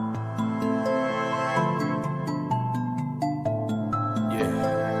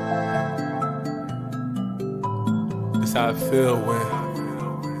That's how I feel when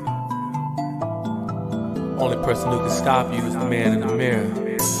only person who can stop you is the man in the mirror.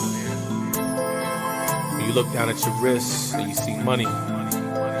 When you look down at your wrists and you see money.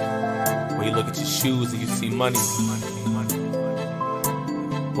 When you look at your shoes and you see money.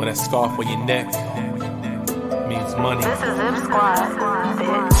 When that scarf on your neck means money. This is Zip Squad,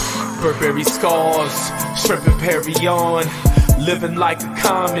 bitch. Burberry scars, shrimp and Perry on. Living like a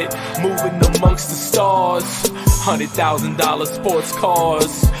comet, moving amongst the stars. $100,000 sports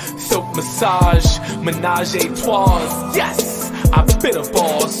cars, silk massage, menage a trois. Yes, I've been a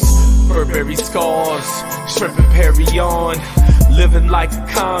boss. Burberry scars, shrimp and Perry on. Living like a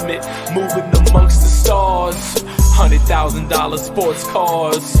comet, moving amongst the stars. $100,000 sports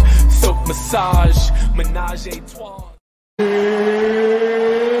cars, silk massage, menage a trois.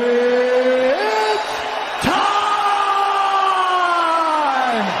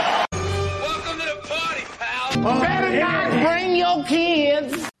 Better not bring your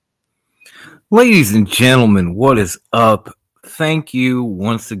kids. Ladies and gentlemen, what is up? Thank you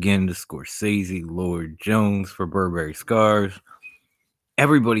once again to Scorsese Lord Jones for Burberry Scars.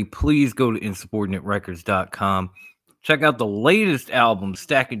 Everybody, please go to insubordinaterecords.com. Check out the latest album,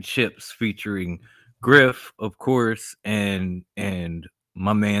 Stacking Chips, featuring Griff, of course, and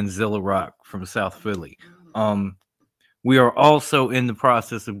my man Zilla Rock from South Philly. We are also in the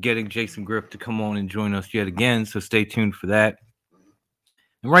process of getting Jason Griff to come on and join us yet again, so stay tuned for that.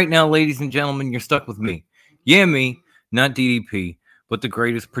 And right now, ladies and gentlemen, you're stuck with me. Yeah, me, not DDP, but the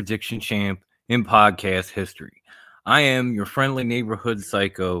greatest prediction champ in podcast history. I am your friendly neighborhood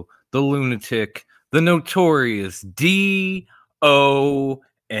psycho, the lunatic, the notorious D.O.M.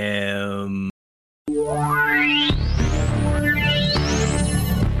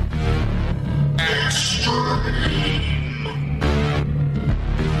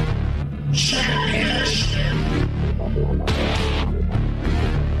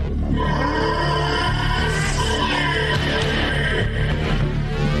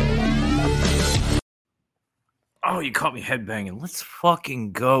 Oh, you caught me headbanging. Let's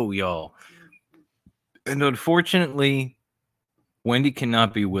fucking go, y'all. And unfortunately, Wendy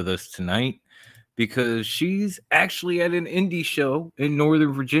cannot be with us tonight because she's actually at an indie show in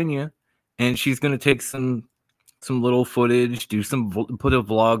Northern Virginia, and she's going to take some little footage, put a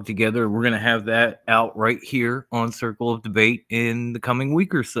vlog together. We're going to have that out right here on Circle of Debate in the coming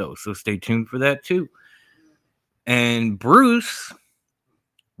week or so. So stay tuned for that too. And Bruce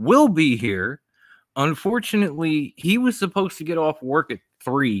will be here. Unfortunately, he was supposed to get off work at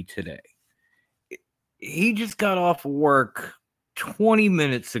 3 today. He just got off work 20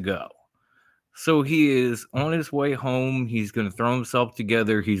 minutes ago. So he is on his way home. He's going to throw himself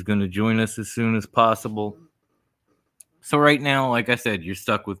together. He's going to join us as soon as possible. So right now, like I said, you're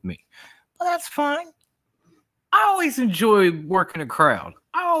stuck with me. But that's fine. I always enjoy working a crowd.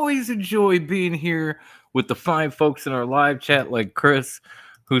 I always enjoy being here with the fine folks in our live chat like Chris,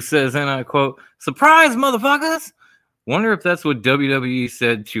 who says, and I quote, "Surprise, motherfuckers!" Wonder if that's what WWE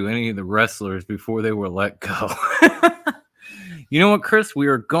said to any of the wrestlers before they were let go. You know what, Chris? We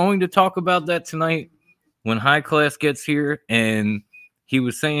are going to talk about that tonight when High Class gets here, and he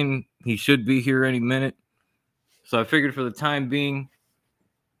was saying he should be here any minute. So I figured for the time being,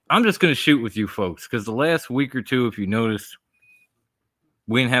 I'm just going to shoot with you folks, because the last week or two, if you noticed,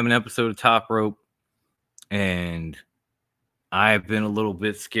 we didn't have an episode of Top Rope, and I've been a little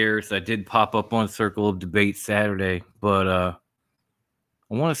bit scarce. I did pop up on Circle of Debate Saturday, but I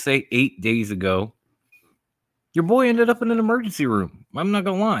want to say 8 days ago, your boy ended up in an emergency room. I'm not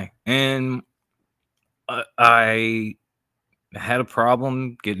going to lie. And I had a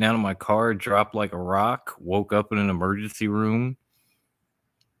problem getting out of my car, dropped like a rock, woke up in an emergency room.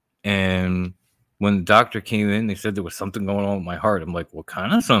 And when the doctor came in, they said there was something going on with my heart. I'm like, what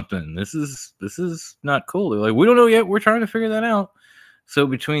kind of something? This is not cool. They're like, we don't know yet. We're trying to figure that out. So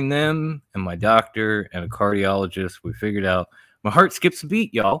between them and my doctor and a cardiologist, we figured out my heart skips a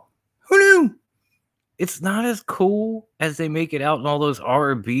beat, y'all. Who knew? It's not as cool as they make it out in all those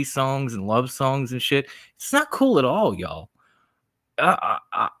R&B songs and love songs and shit. It's not cool at all, y'all.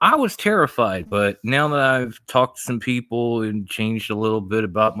 I was terrified, but now that I've talked to some people and changed a little bit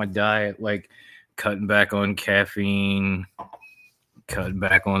about my diet, like cutting back on caffeine, cutting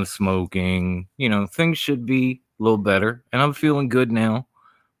back on smoking, things should be a little better. And I'm feeling good now.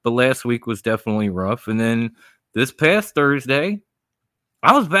 But last week was definitely rough. And then this past Thursday,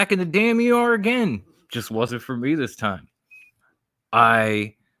 I was back in the damn ER again. Just wasn't for me this time.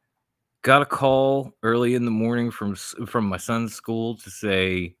 I got a call early in the morning from my son's school to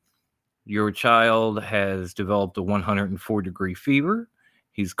say, your child has developed a 104-degree fever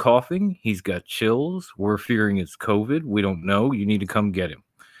He's coughing. He's got chills. We're fearing it's COVID. We don't know. You need to come get him.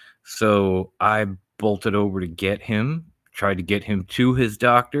 So I bolted over to get him, tried to get him to his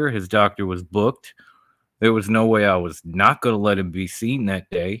doctor. His doctor was booked. There was no way I was not going to let him be seen that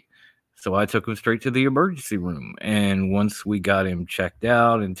day. So I took him straight to the emergency room. And once we got him checked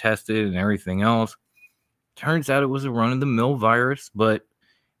out and tested and everything else, turns out it was a run-of-the-mill virus, but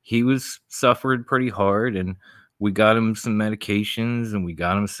he was suffered pretty hard, and we got him some medications and we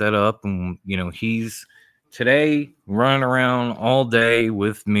got him set up. And, he's today running around all day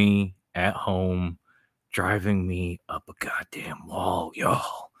with me at home, driving me up a goddamn wall,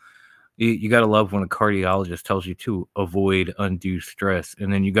 y'all. You got to love when a cardiologist tells you to avoid undue stress,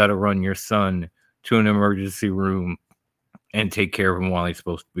 and then you got to run your son to an emergency room and take care of him while he's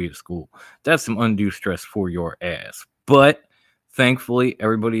supposed to be at school. That's some undue stress for your ass. But thankfully,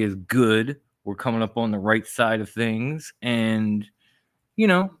 everybody is good. We're coming up on the right side of things, and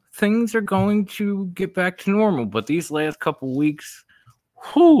things are going to get back to normal. But these last couple weeks,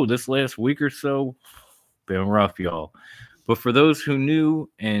 this last week or so, been rough, y'all. But for those who knew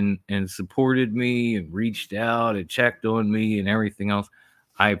and supported me and reached out and checked on me and everything else,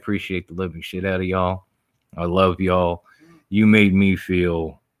 I appreciate the living shit out of y'all. I love y'all. You made me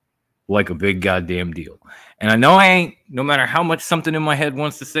feel like a big goddamn deal. And I know I ain't, no matter how much something in my head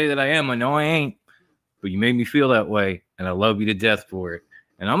wants to say that I am, I know I ain't. But you made me feel that way, and I love you to death for it.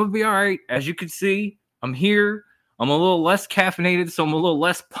 And I'm going to be all right. As you can see, I'm here. I'm a little less caffeinated, so I'm a little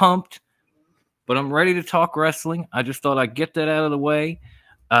less pumped. But I'm ready to talk wrestling. I just thought I'd get that out of the way.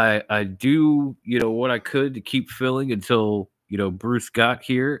 I do, what I could to keep filling until, Bruce got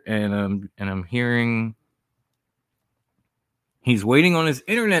here. And I'm hearing he's waiting on his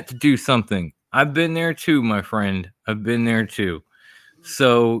internet to do something. I've been there too, my friend. I've been there too.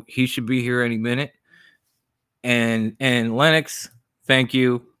 So he should be here any minute. And Lennox, thank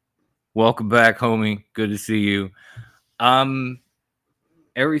you. Welcome back, homie. Good to see you.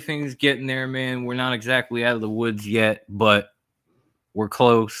 Everything's getting there, man. We're not exactly out of the woods yet, but we're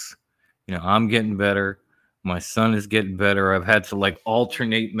close. I'm getting better. My son is getting better. I've had to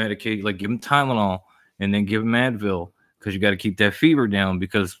alternate medication, give him Tylenol and then give him Advil, because you got to keep that fever down.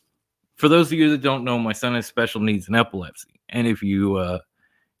 Because for those of you that don't know, my son has special needs and epilepsy. And if you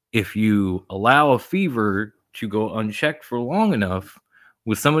allow a fever to go unchecked for long enough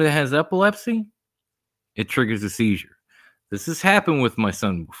with somebody that has epilepsy, it triggers a seizure. This has happened with my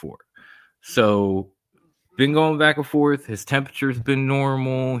son before. So, been going back and forth. His temperature's been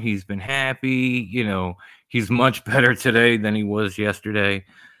normal. He's been happy. He's much better today than he was yesterday.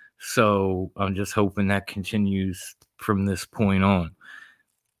 So, I'm just hoping that continues from this point on.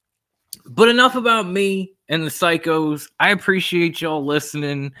 But enough about me and the psychos. I appreciate y'all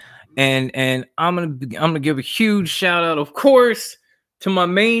listening. And I'm gonna give a huge shout out, of course, to my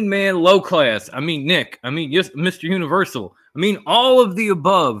main man, Low Class. I mean, Nick. I mean, yes, Mr. Universal. I mean, all of the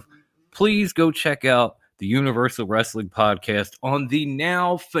above. Please go check out the Universal Wrestling Podcast on the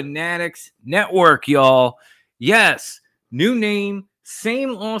Now Fanatics Network, y'all. Yes, new name, same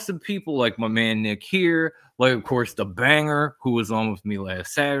awesome people like my man Nick here. Like, of course, the Banger, who was on with me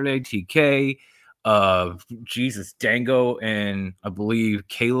last Saturday, TK. Jesus, Dango and I believe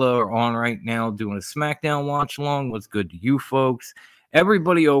Kayla are on right now doing a SmackDown watch along. What's good to you folks?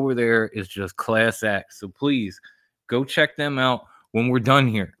 Everybody over there is just class act. So please go check them out when we're done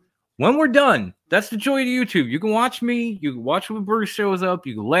here. When we're done, that's the joy of YouTube. You can watch me. You can watch when Bruce shows up.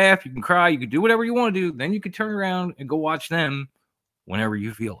 You can laugh. You can cry. You can do whatever you want to do. Then you can turn around and go watch them whenever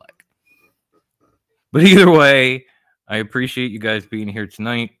you feel like. But either way, I appreciate you guys being here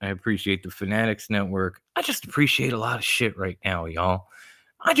tonight. I appreciate the Fanatics Network. I just appreciate a lot of shit right now, y'all.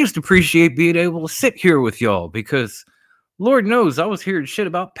 I just appreciate being able to sit here with y'all because Lord knows I was hearing shit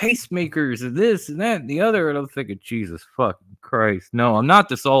about pacemakers and this and that and the other. And I'm thinking, Jesus fucking Christ. No, I'm not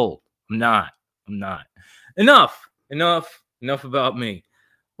this old. I'm not. Enough about me.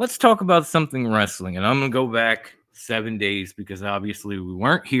 Let's talk about something wrestling. And I'm going to go back 7 days because obviously we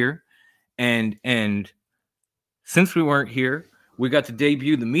weren't here. And since we weren't here, we got to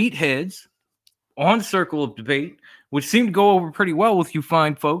debut the Meatheads on Circle of Debate, which seemed to go over pretty well with you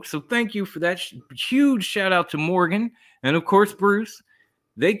fine folks. So thank you for that. Huge shout out to Morgan and, of course, Bruce.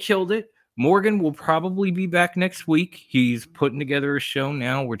 They killed it. Morgan will probably be back next week. He's putting together a show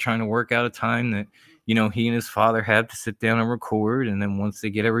now. We're trying to work out a time that, he and his father have to sit down and record. And then once they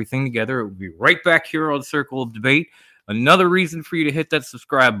get everything together, it will be right back here on Circle of Debate. Another reason for you to hit that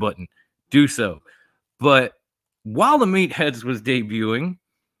subscribe button. Do so. But while the Meatheads was debuting,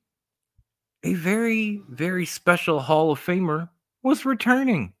 a very, very special Hall of Famer was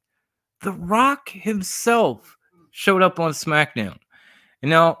returning. The Rock himself showed up on SmackDown. And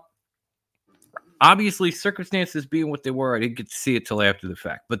now, obviously, circumstances being what they were, I didn't get to see it till after the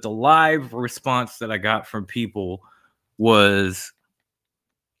fact. But the live response that I got from people was,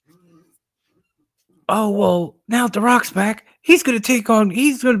 oh, well, now The Rock's back. He's going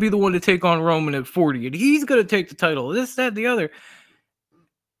to be the one to take on Roman at 40, and he's going to take the title. This, that, the other.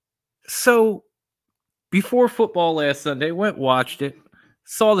 So, before football last Sunday, watched it,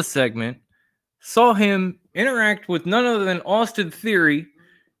 saw the segment, saw him interact with none other than Austin Theory,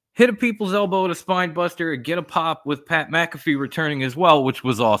 hit a people's elbow at a spine buster, and get a pop with Pat McAfee returning as well, which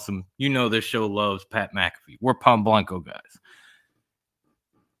was awesome. You know this show loves Pat McAfee. We're Palm Blanco guys.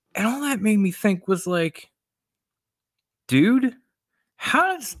 And all that made me think was like, dude,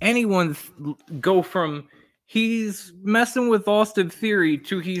 how does anyone go from he's messing with Austin Theory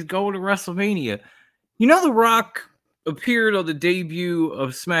to he's going to WrestleMania? You know, The Rock appeared on the debut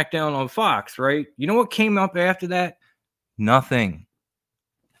of SmackDown on Fox, right? You know what came up after that? Nothing.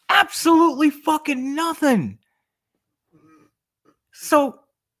 Absolutely fucking nothing. So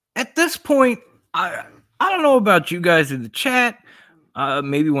at this point, I don't know about you guys in the chat.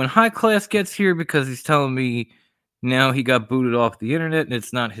 Maybe when High Class gets here, because he's telling me now he got booted off the internet and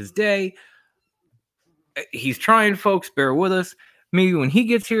it's not his day. He's trying, folks. Bear with us. Maybe when he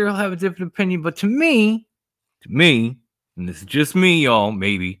gets here, he'll have a different opinion. But to me, and this is just me, y'all,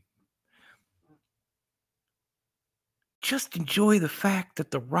 maybe, just enjoy the fact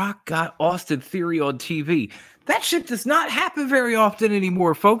that The Rock got Austin Theory on TV. That shit does not happen very often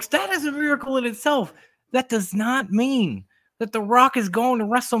anymore, folks. That is a miracle in itself. That does not mean that The Rock is going to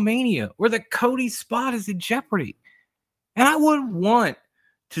WrestleMania or that Cody's spot is in jeopardy. And I would want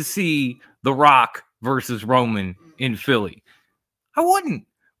to see The Rock versus Roman in Philly. I wouldn't.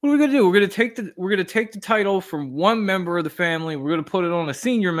 What are we gonna do? We're gonna take the title from one member of the family. We're gonna put it on a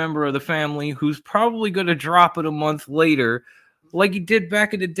senior member of the family who's probably gonna drop it a month later, like he did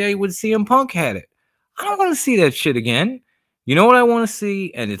back in the day when CM Punk had it. I don't want to see that shit again. You know what I want to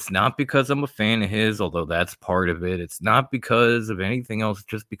see? And it's not because I'm a fan of his, although that's part of it. It's not because of anything else,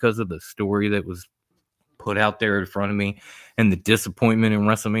 just because of the story that was put out there in front of me and the disappointment in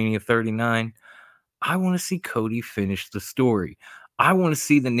WrestleMania 39. I want to see Cody finish the story. I want to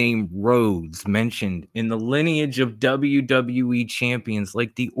see the name Rhodes mentioned in the lineage of WWE champions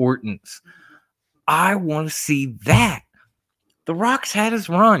like the Ortons. I want to see that. The Rock's had his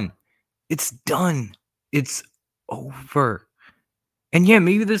run. It's done. It's over. And yeah,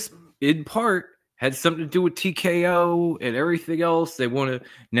 maybe this in part had something to do with TKO and everything else. They want to,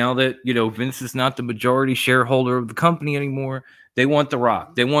 now that, you know, Vince is not the majority shareholder of the company anymore, they want The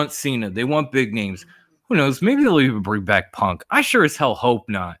Rock. They want Cena. They want big names. Who knows? Maybe they'll even bring back Punk. I sure as hell hope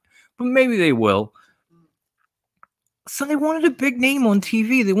not. But maybe they will. So they wanted a big name on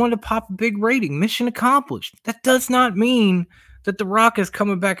TV. They wanted to pop a big rating. Mission accomplished. That does not mean that The Rock is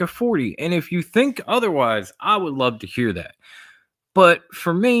coming back at 40. And if you think otherwise, I would love to hear that. But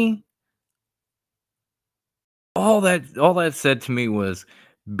for me, all that said to me was,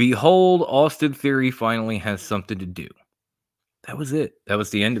 behold, Austin Theory finally has something to do. That was it. That was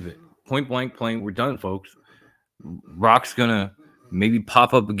the end of it. Point blank plain. We're done, folks. Rock's gonna maybe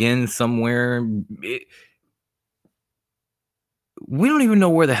pop up again somewhere. We don't even know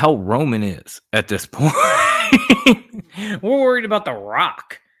where the hell Roman is at this point. We're worried about The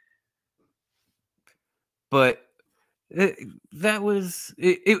Rock. But that was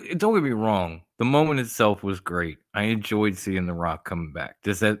it. Don't get me wrong. The moment itself was great. I enjoyed seeing The Rock coming back.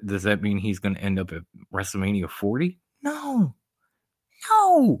 Does that mean he's going to end up at WrestleMania 40? No.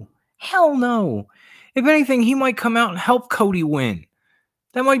 Hell no. If anything, he might come out and help Cody win.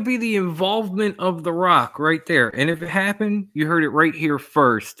 That might be the involvement of The Rock right there. And if it happened, you heard it right here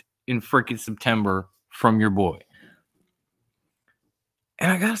first in freaking September from your boy.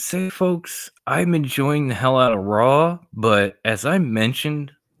 And I gotta say, folks, I'm enjoying the hell out of Raw, but as I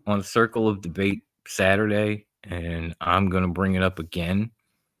mentioned on Circle of Debate Saturday, and I'm gonna bring it up again,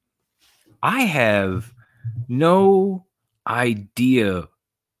 I have no idea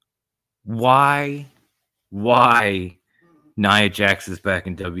why Nia Jax is back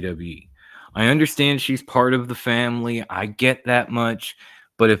in WWE. I understand she's part of the family. I get that much.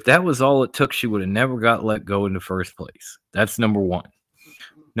 But if that was all it took, she would have never got let go in the first place. That's number one.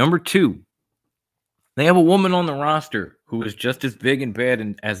 Number two, they have a woman on the roster who is just as big and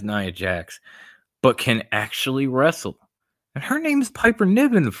bad as Nia Jax, but can actually wrestle. And her name is Piper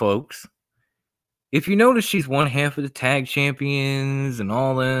Niven, folks. If you notice, she's one half of the tag champions and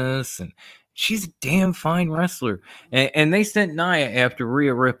all this, and she's a damn fine wrestler. And they sent Nia after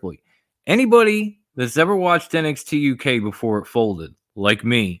Rhea Ripley. Anybody that's ever watched NXT UK before it folded, like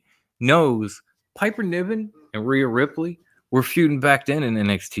me, knows Piper Niven and Rhea Ripley were feuding back then in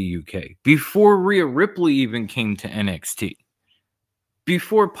NXT UK. Before Rhea Ripley even came to NXT.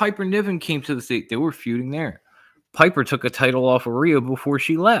 Before Piper Niven came to the state, they were feuding there. Piper took a title off of Rhea before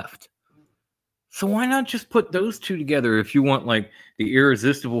she left. So why not just put those two together if you want like the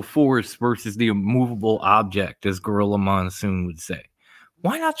irresistible force versus the immovable object, as Gorilla Monsoon would say?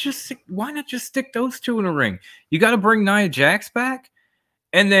 Why not just stick those two in a ring? You got to bring Nia Jax back,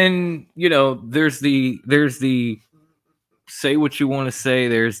 and then there's the say what you want to say.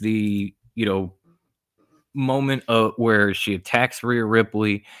 There's the moment of where she attacks Rhea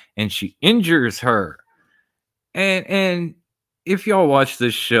Ripley and she injures her, and if y'all watch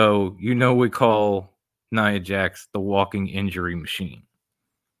this show, we call Nia Jax the walking injury machine.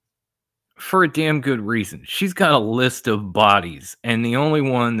 For a damn good reason. She's got a list of bodies, and the only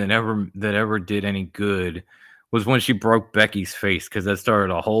one that ever did any good was when she broke Becky's face, because that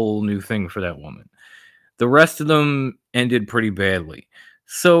started a whole new thing for that woman. The rest of them ended pretty badly.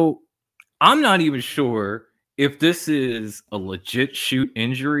 So I'm not even sure if this is a legit shoot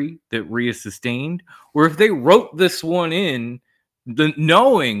injury that Rhea sustained, or if they wrote this one in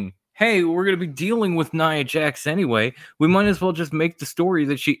knowing, hey, we're going to be dealing with Nia Jax anyway. We might as well just make the story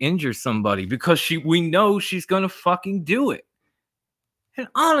that she injures somebody because we know she's going to fucking do it. And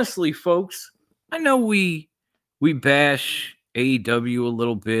honestly, folks, I know we bash AEW a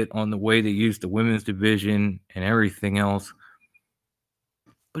little bit on the way they use the women's division and everything else.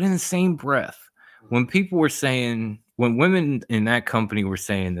 But in the same breath, when women in that company were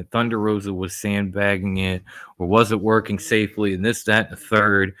saying that Thunder Rosa was sandbagging it or wasn't working safely and this, that, and the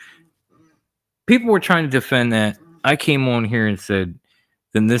third, people were trying to defend that. I came on here and said,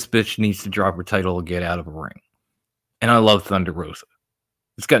 then this bitch needs to drop her title and get out of a ring. And I love Thunder Rosa.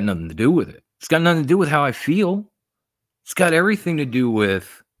 It's got nothing to do with it. It's got nothing to do with how I feel. It's got everything to do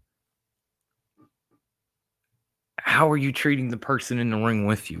with how are you treating the person in the ring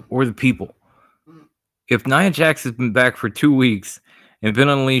with you or the people. If Nia Jax has been back for 2 weeks and been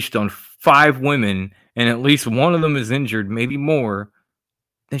unleashed on 5 women and at least one of them is injured, maybe more,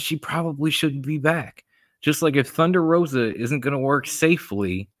 then she probably shouldn't be back. Just like if Thunder Rosa isn't going to work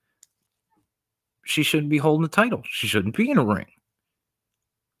safely, she shouldn't be holding the title. She shouldn't be in a ring.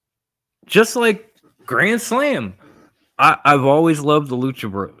 Just like Grand Slam. I've always loved the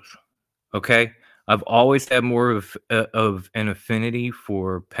Lucha Bros. Okay? I've always had more of an affinity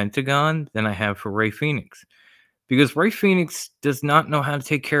for Pentagon than I have for Rey Fenix. Because Rey Fenix does not know how to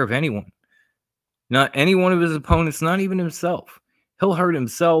take care of anyone. Not any one of his opponents, not even himself. He'll hurt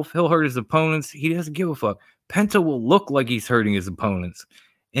himself. He'll hurt his opponents. He doesn't give a fuck. Penta will look like he's hurting his opponents.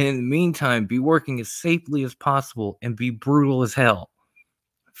 And in the meantime, be working as safely as possible and be brutal as hell.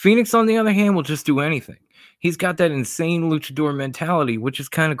 Phoenix, on the other hand, will just do anything. He's got that insane luchador mentality, which is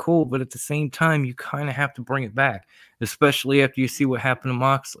kind of cool, but at the same time, you kind of have to bring it back, especially after you see what happened to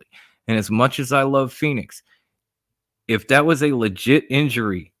Moxley. And as much as I love Phoenix, if that was a legit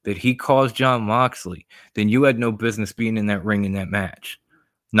injury that he caused Jon Moxley, then you had no business being in that ring in that match.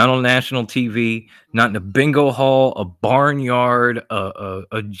 Not on national TV, not in a bingo hall, a barnyard,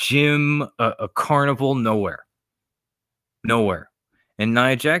 a gym, a carnival, nowhere. Nowhere. And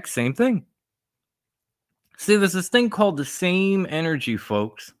Nia Jax, same thing. See, there's this thing called the same energy,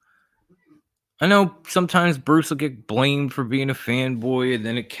 folks. I know sometimes Bruce will get blamed for being a fanboy, and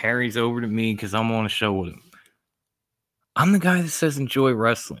then it carries over to me because I'm on a show with him. I'm the guy that says enjoy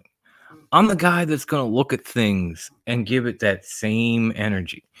wrestling. I'm the guy that's going to look at things and give it that same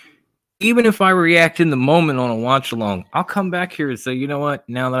energy. Even if I react in the moment on a watch along, I'll come back here and say, you know what?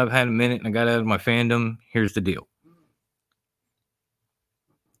 Now that I've had a minute and I got out of my fandom, here's the deal.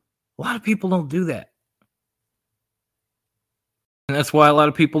 A lot of people don't do that. And that's why a lot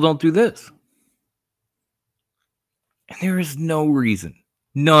of people don't do this. And there is no reason,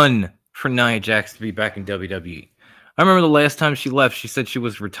 none, for Nia Jax to be back in WWE. I remember the last time she left, she said she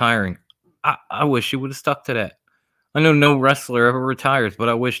was retiring. I wish she would have stuck to that. I know no wrestler ever retires, but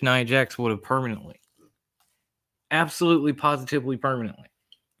I wish Nia Jax would have permanently. Absolutely, positively, permanently.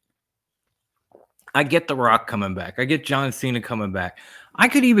 I get The Rock coming back. I get John Cena coming back. I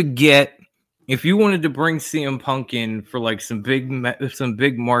could even get, if you wanted to bring CM Punk in for like some big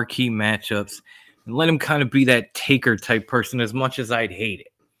marquee matchups and let him kind of be that Taker type person, as much as I'd hate it.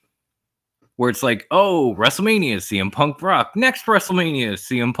 Where it's like, oh, WrestleMania, CM Punk Brock. Next WrestleMania,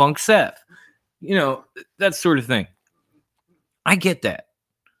 CM Punk Seth. You know, that sort of thing. I get that.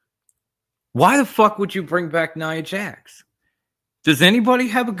 Why the fuck would you bring back Nia Jax? Does anybody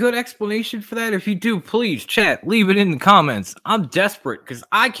have a good explanation for that? If you do, please, chat, leave it in the comments. I'm desperate because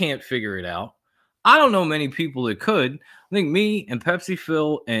I can't figure it out. I don't know many people that could. I think me and Pepsi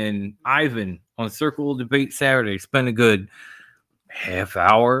Phil and Ivan on Circle Debate Saturday spent a good half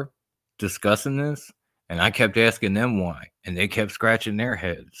hour discussing this, and I kept asking them why, and they kept scratching their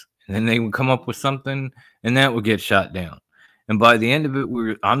heads, and then they would come up with something, and that would get shot down. And by the end of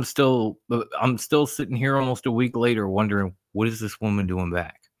it, I'm still sitting here almost a week later wondering, what is this woman doing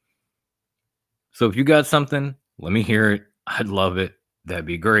back? So if you got something, let me hear it. I'd love it. That'd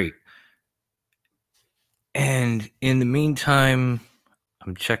be great. And in the meantime,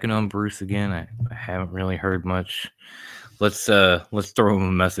 I'm checking on Bruce again. I haven't really heard much. Let's throw him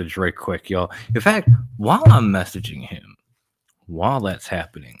a message right quick, y'all. In fact, while I'm messaging him, while that's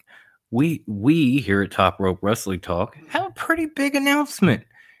happening, we here at Top Rope Wrestling Talk have a pretty big announcement.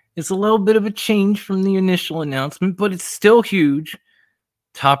 It's a little bit of a change from the initial announcement, but it's still huge.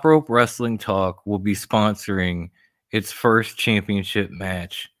 Top Rope Wrestling Talk will be sponsoring its first championship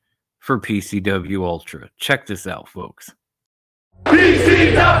match for PCW Ultra. Check this out, folks.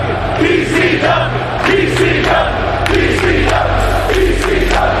 PCW, PCW, PCW, PCW,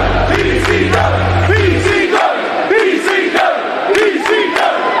 PCW, PCW, PCW, PCW, PCW.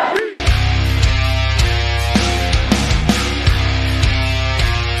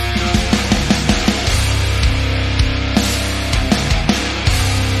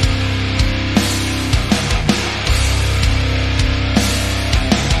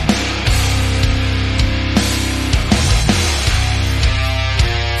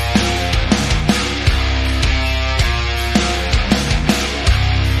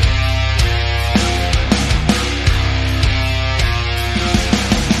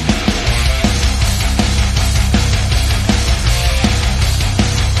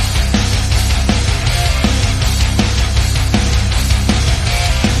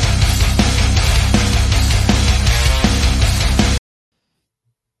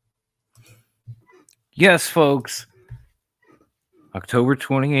 Yes, folks. October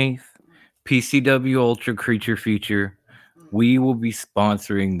 28th, PCW Ultra Creature Feature. We will be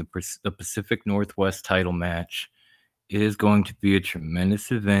sponsoring the Pacific Northwest title match. It is going to be a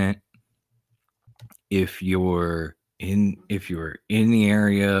tremendous event. If you're in the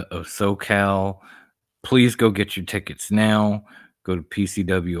area of SoCal, please go get your tickets now. Go to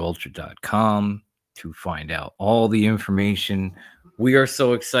pcwultra.com to find out all the information. We are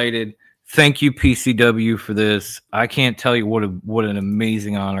so excited. Thank you, PCW, for this. I can't tell you what an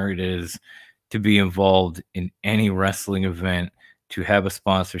amazing honor it is to be involved in any wrestling event, to have a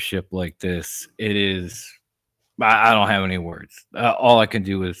sponsorship like this. It is, I don't have any words. All I can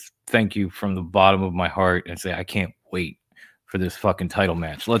do is thank you from the bottom of my heart and say I can't wait for this fucking title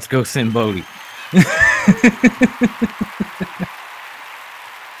match. Let's go, Sin Bodhi.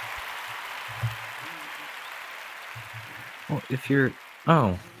 Well, if you're,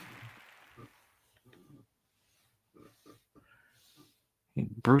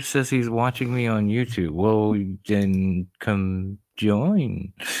 Bruce says he's watching me on YouTube. Well, then come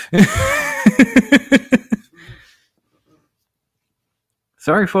join.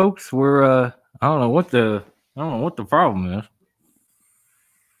 Sorry, folks. We're I don't know what the problem is.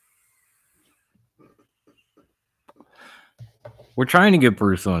 We're trying to get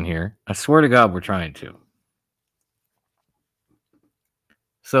Bruce on here. I swear to God, we're trying to.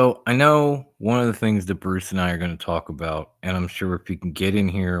 So I know one of the things that Bruce and I are going to talk about, and I'm sure if he can get in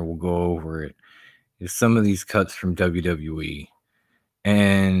here, we'll go over it, is some of these cuts from WWE.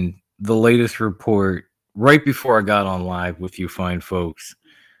 And the latest report, right before I got on live with you fine folks,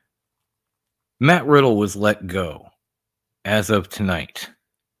 Matt Riddle was let go as of tonight.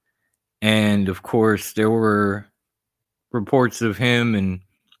 And of course, there were reports of him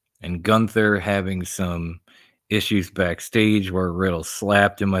and Gunther having some issues backstage where Riddle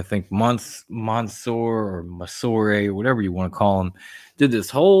slapped him. I think Mansoor or Masore, whatever you want to call him, did this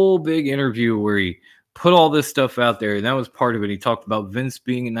whole big interview where he put all this stuff out there, and that was part of it. He talked about Vince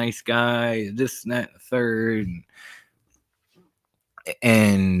being a nice guy, this and that and the third.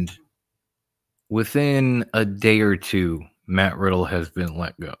 And within a day or two, Matt Riddle has been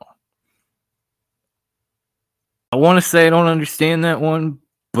let go. I want to say I don't understand that one,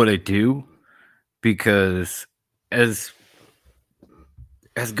 but I do, because as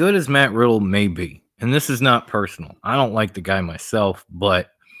good as Matt Riddle may be, and this is not personal, I don't like the guy myself,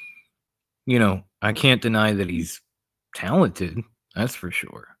 but, you know, I can't deny that he's talented, that's for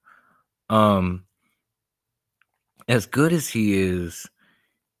sure. As good as he is,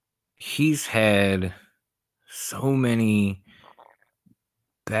 he's had so many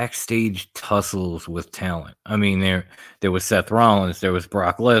backstage tussles with talent. I mean, there was Seth Rollins, there was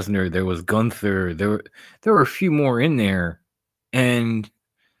Brock Lesnar, there was Gunther, there were a few more in there, and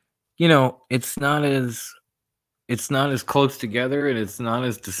it's not as close together and it's not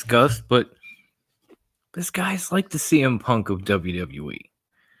as discussed, but this guy's like the CM Punk of WWE.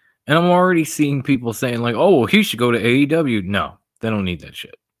 And I'm already seeing people saying like, "Oh, well, he should go to AEW." No, they don't need that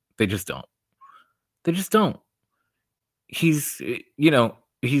shit. They just don't. They just don't. He's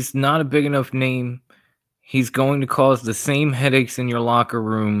he's not a big enough name. He's going to cause the same headaches in your locker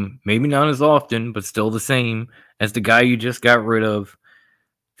room, maybe not as often, but still the same as the guy you just got rid of.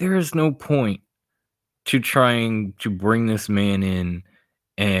 There is no point to trying to bring this man in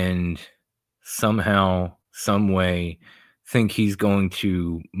and somehow, some way, think he's going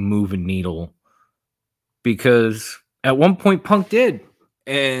to move a needle. Because at one point Punk did,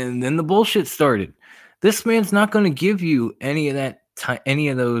 and then the bullshit started. This man's not going to give you any of that any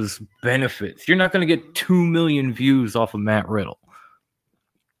of those benefits. You're not going to get 2 million views off of Matt Riddle.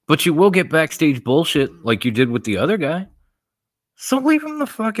 But you will get backstage bullshit like you did with the other guy. So leave him the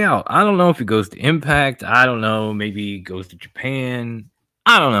fuck out. I don't know if he goes to Impact. I don't know. Maybe he goes to Japan.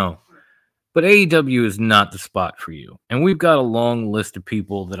 I don't know. But AEW is not the spot for you. And we've got a long list of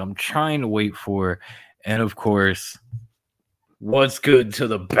people that I'm trying to wait for. And of course, what's good to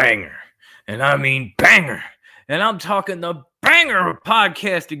the banger? And I mean banger. And I'm talking the banger of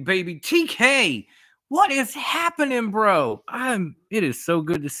podcasting, baby. TK, what is happening, bro? It is so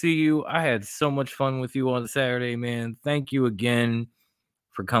good to see you. I had so much fun with you on Saturday, man. Thank you again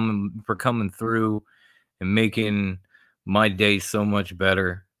for coming through and making my day so much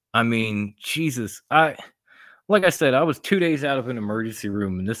better. I mean, Jesus, like I said, I was 2 days out of an emergency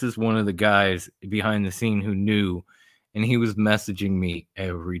room, and this is one of the guys behind the scene who knew, and he was messaging me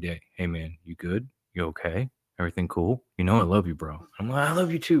every day. Hey, man, you good? You okay? Everything cool? I love you, bro. I'm like, I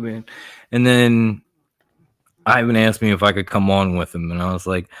love you too, man. And then Ivan asked me if I could come on with him, and I was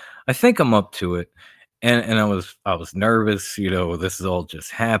like, I think I'm up to it. And I was nervous, this has all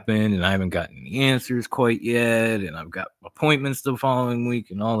just happened, and I haven't gotten the answers quite yet, and I've got appointments the following week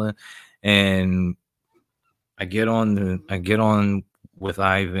and all that. And I get on with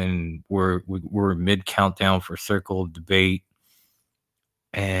Ivan. We're mid countdown for Circle of Debate,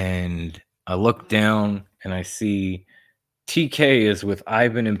 and I look down and I see TK is with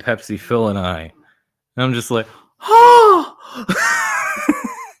Ivan and Pepsi Phil and I. And I'm just like, oh,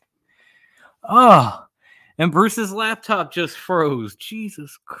 oh. And Bruce's laptop just froze.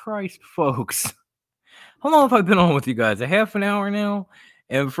 Jesus Christ, folks. How long have I been on with you guys? A half an hour now?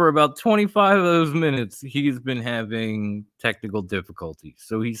 And for about 25 of those minutes, he's been having technical difficulties.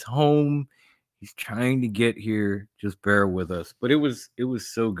 So he's home. He's trying to get here. Just bear with us. But it was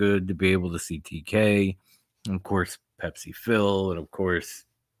so good to be able to see TK. And of course, Pepsi Phil. And of course,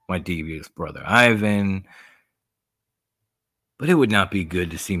 my devious brother Ivan. But it would not be good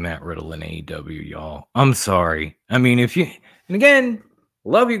to see Matt Riddle in AEW, y'all. I'm sorry. I mean, and again,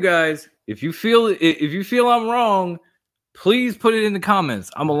 love you guys. If you feel I'm wrong, please put it in the comments.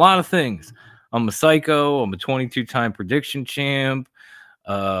 I'm a lot of things. I'm a psycho. I'm a 22-time prediction champ.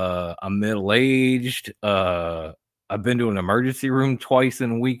 I'm middle-aged. I've been to an emergency room twice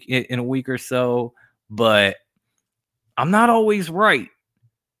in a week or so, but I'm not always right.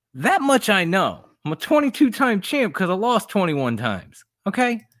 That much I know. I'm a 22-time champ because I lost 21 times.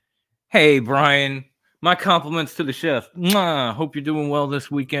 Okay? Hey, Brian. My compliments to the chef. Mwah. Hope you're doing well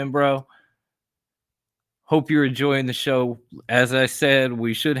this weekend, bro. Hope you're enjoying the show. As I said,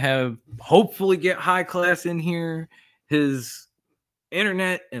 we should hopefully get High Class in here. His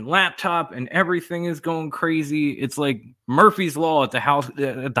internet and laptop and everything is going crazy. It's like Murphy's Law at the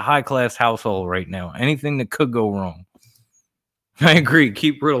High Class household right now. Anything that could go wrong. I agree.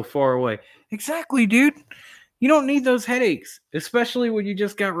 Keep Riddle far away. Exactly, dude. You don't need those headaches, especially when you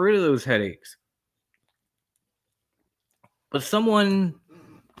just got rid of those headaches. But someone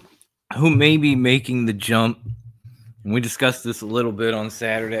who may be making the jump, and we discussed this a little bit on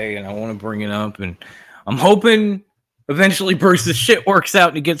Saturday, and I want to bring it up, and I'm hoping eventually Bruce's shit works out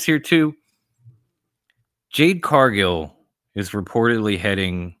and he gets here too. Jade Cargill is reportedly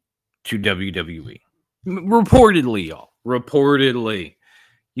heading to WWE. Reportedly, y'all. Reportedly.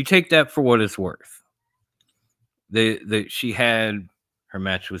 You take that for what it's worth. She had her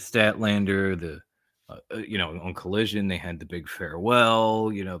match with Statlander, on Collision, they had the big farewell,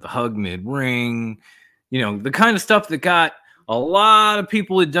 the hug mid-ring, the kind of stuff that got a lot of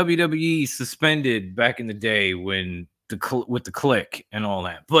people at WWE suspended back in the day with the click and all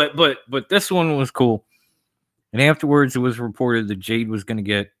that. But this one was cool. And afterwards, it was reported that Jade was going to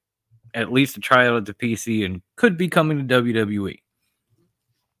get at least a tryout at the PC and could be coming to WWE.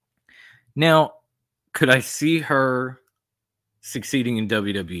 Now, could I see her succeeding in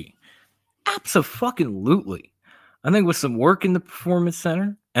WWE? Absolutely. I think with some work in the Performance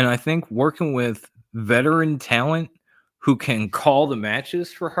Center, and I think working with veteran talent who can call the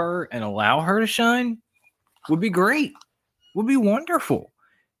matches for her and allow her to shine would be great. Would be wonderful.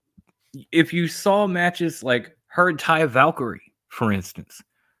 If you saw matches like her and Taya Valkyrie, for instance,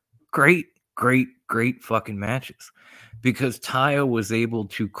 great fucking matches, because Taya was able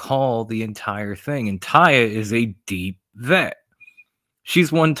to call the entire thing, and Taya is a deep vet.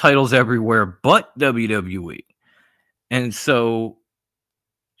 She's won titles everywhere but WWE. And so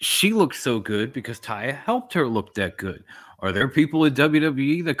she looks so good because Taya helped her look that good. Are there people at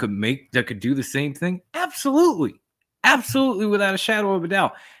WWE that could do the same thing? Absolutely. Absolutely, without a shadow of a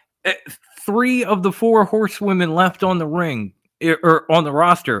doubt. 3 of the 4 horsewomen left on the ring, or on the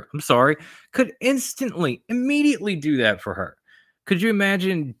roster, I'm sorry, could immediately do that for her. Could you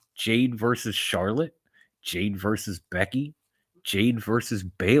imagine Jade versus Charlotte? Jade versus Becky? Jade versus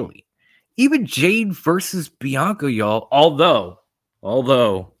Bayley? Even Jade versus Bianca, y'all. Although,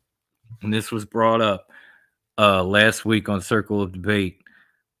 and this was brought up last week on Circle of Debate,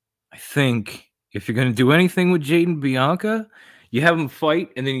 I think if you're going to do anything with Jade and Bianca, you have them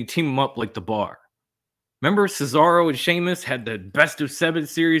fight and then you team them up like the Bar. Remember Cesaro and Sheamus had the best of 7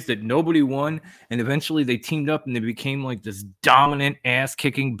 series that nobody won, and eventually they teamed up and they became like this dominant,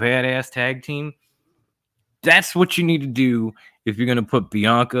 ass-kicking, badass tag team? That's what you need to do if you're going to put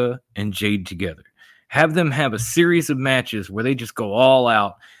Bianca and Jade together. Have them have a series of matches where they just go all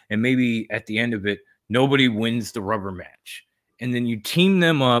out, and maybe at the end of it, nobody wins the rubber match. And then you team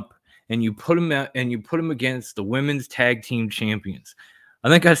them up and you put them out and you put them against the women's tag team champions. I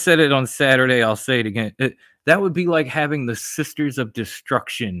think I said it on Saturday. I'll say it again. That would be like having the Sisters of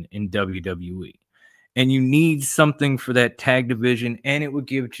Destruction in WWE. And you need something for that tag division, and it would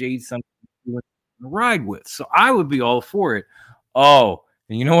give Jade something to ride with. So I would be all for it. Oh,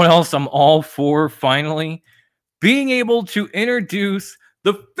 and you know what else I'm all for, finally? Being able to introduce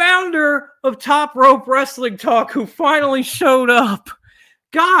the founder of Top Rope Wrestling Talk, who finally showed up.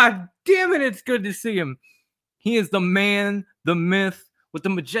 God damn it, it's good to see him. He is the man, the myth, with the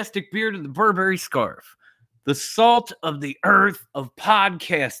majestic beard and the Burberry scarf. The salt of the earth of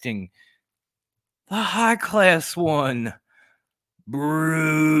podcasting. The high class one.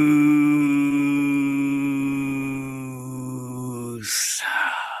 Bruce.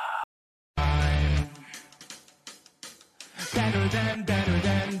 Better than you.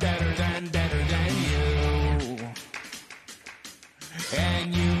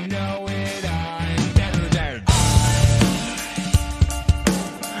 And you know it, I'm better than.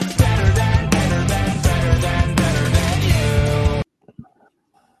 Better than you.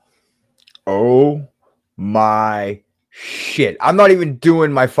 Oh my shit. I'm not even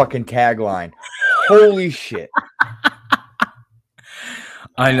doing my fucking tagline. Holy shit.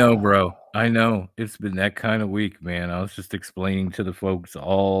 I know, bro. I know. It's been that kind of week, man. I was just explaining to the folks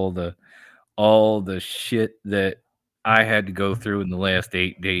all the shit that I had to go through in the last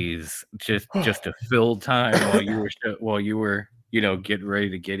 8 days just to fill time while you were getting ready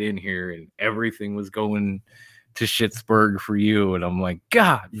to get in here, and everything was going to Schittsburg for you, and I'm like,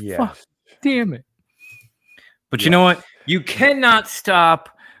 God, fuck, damn it. But you know what? You cannot stop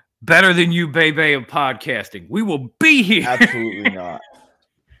Better Than You, baby, of podcasting. We will be here. Absolutely not.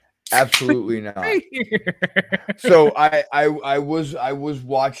 Absolutely not. So I was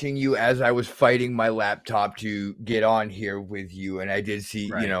watching you as I was fighting my laptop to get on here with you, and I did see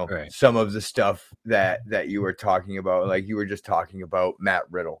some of the stuff that you were talking about. Like you were just talking about Matt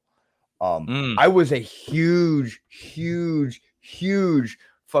Riddle. I was a huge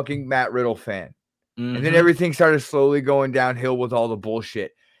fucking Matt Riddle fan. Mm-hmm. And then everything started slowly going downhill with all the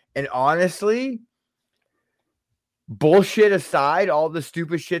bullshit. And honestly, bullshit aside, all the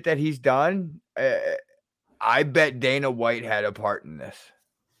stupid shit that he's done, I bet Dana White had a part in this.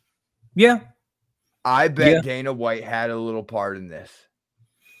 Yeah. I bet Dana White had a little part in this.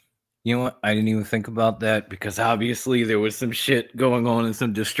 You know what? I didn't even think about that because obviously there was some shit going on and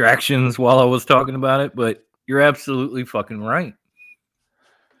some distractions while I was talking about it, but you're absolutely fucking right.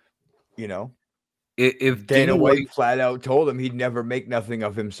 You know? If Dana White flat out told him he'd never make nothing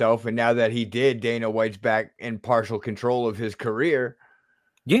of himself, and now that he did, Dana White's back in partial control of his career.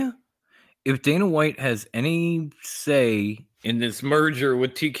 Yeah. If Dana White has any say in this merger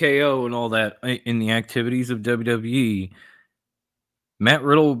with TKO and all that in the activities of WWE, Matt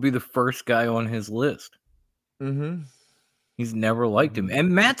Riddle will be the first guy on his list. Mm-hmm. He's never liked him. And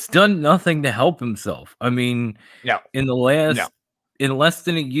Matt's done nothing to help himself. I mean, in less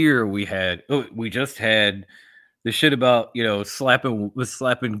than a year, we just had the shit about,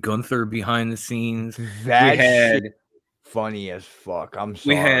 slapping Gunther behind the scenes. That shit funny as fuck. I'm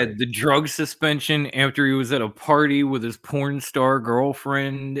sorry. We had the drug suspension after he was at a party with his porn star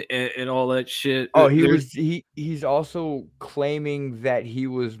girlfriend and all that shit. Oh, he's also claiming that he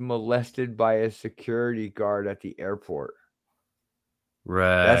was molested by a security guard at the airport.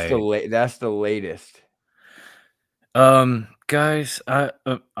 Right. That's the latest. Guys, I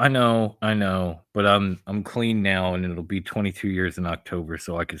know, but I'm clean now, and it'll be 22 years in October,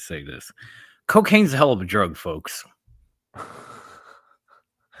 so I could say this: cocaine's a hell of a drug, folks.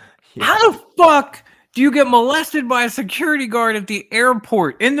 Yeah. How the fuck do you get molested by a security guard at the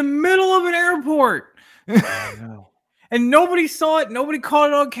airport, in the middle of an airport? I know. And nobody saw it, nobody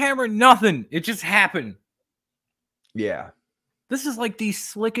caught it on camera, nothing. It just happened. Yeah. This is like the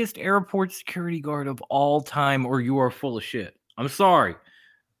slickest airport security guard of all time, or you are full of shit. I'm sorry,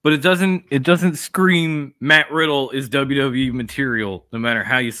 but it doesn't scream Matt Riddle is WWE material, no matter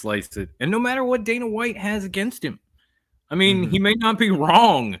how you slice it, and no matter what Dana White has against him. I mean, he may not be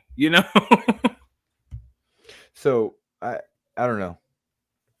wrong, you know. So I don't know.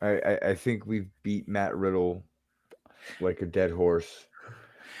 I think we've beat Matt Riddle like a dead horse.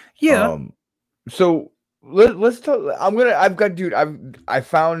 Yeah. So let's talk. I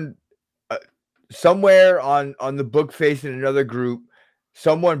found somewhere on the book face in another group,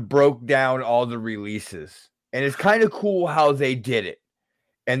 someone broke down all the releases, and it's kind of cool how they did it,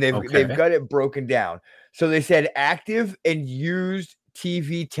 and they've got it broken down. So they said active and used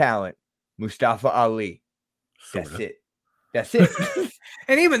TV talent, Mustafa Ali. That's it.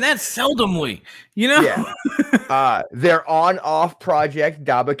 And even that's seldomly, you know. Yeah. Their on-off project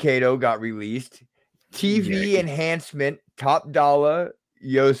Dabakato got released. TV enhancement Top Dollar,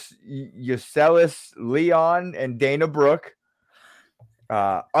 Yoselis Leon, and Dana Brooke.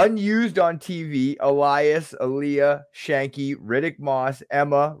 Unused on TV, Elias, Aaliyah, Shanky, Riddick Moss,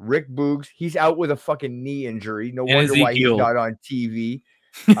 Emma, Rick Boogs. He's out with a fucking knee injury. No wonder why he's not on TV.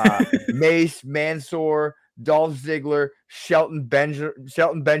 Mace, Mansoor, Dolph Ziggler, Shelton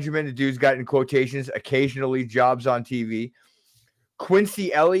Benjamin, the dude's got in quotations, occasionally jobs on TV.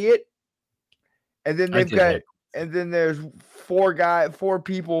 Quincy Elliott. And then there's four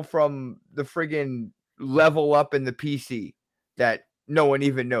people from the friggin' Level Up in the PC that no one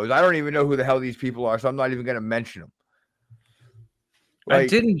even knows. I don't even know who the hell these people are, so I'm not even going to mention them. I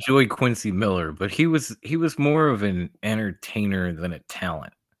did enjoy Quincy Miller, but he was more of an entertainer than a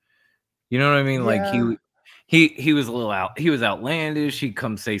talent. You know what I mean? Yeah. Like he was a little he was outlandish. He'd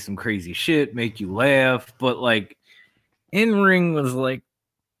come say some crazy shit, make you laugh, but like in ring was like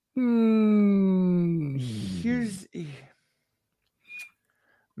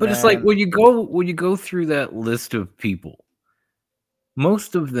it's like when you go through that list of people,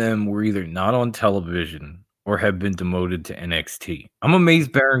 most of them were either not on television or have been demoted to NXT. I'm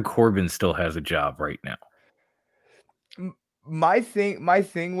amazed Baron Corbin still has a job right now. My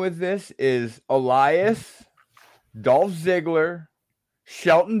thing with this is Elias, Dolph Ziggler,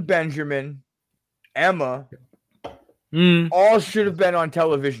 Shelton Benjamin, Emma, all should have been on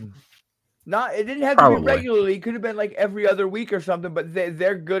television. It didn't have to be regularly. It could have been like every other week or something, but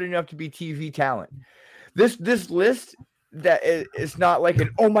they're good enough to be TV talent. This list that it's not like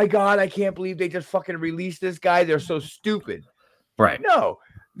oh my god, I can't believe they just fucking released this guy. They're so stupid. Right. No.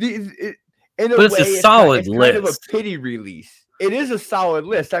 It's a solid list. Kind of a pity release. It is a solid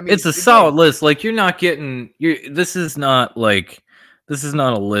list. I mean, it's a solid list. Like you're not getting this is not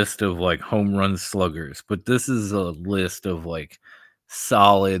a list of like home run sluggers, but this is a list of like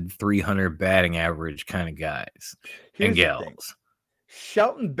solid 300 batting average kind of guys and gals.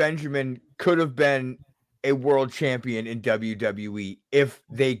 Shelton Benjamin could have been a world champion in WWE if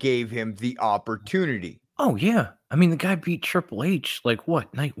they gave him the opportunity. Oh yeah. I mean, the guy beat Triple H like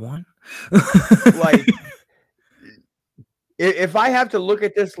what, night one? Like if I have to look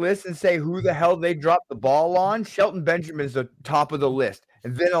at this list and say who the hell they dropped the ball on, Shelton Benjamin's the top of the list,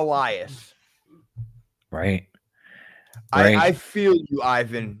 and then Elias. Right. I feel you,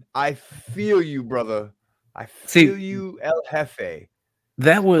 Ivan. I feel you, brother. I feel you, El Jefe.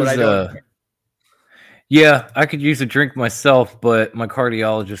 That was yeah, I could use a drink myself, but my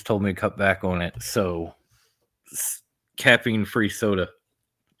cardiologist told me to cut back on it. So caffeine-free soda.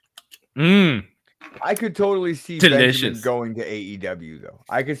 I could totally see Benjamin going to AEW though.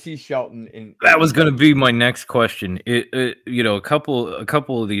 I could see Shelton in. That was going to be my next question. A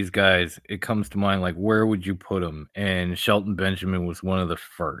couple of these guys, it comes to mind like where would you put them? And Shelton Benjamin was one of the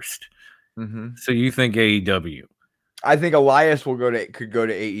first. Mm-hmm. So you think AEW? I think Elias could go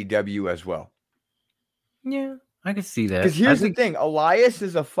to AEW as well. Yeah, I can see that. Because here's the thing, Elias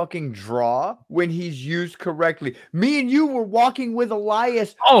is a fucking draw when he's used correctly. Me and you were walking with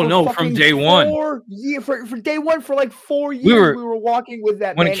Elias. Oh no, from day one. For day one, for like 4 years, we were walking with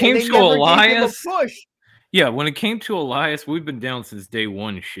that when man. It came and they to never Elias, gave him a push. Yeah, when it came to Elias, we've been down since day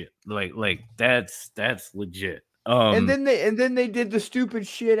one. Shit, like that's legit. And then they did the stupid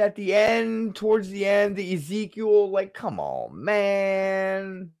shit at the end, towards the end, the Ezekiel. Like, come on,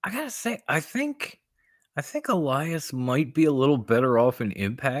 man. I gotta say, I think Elias might be a little better off in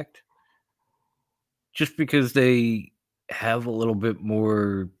Impact, just because they have a little bit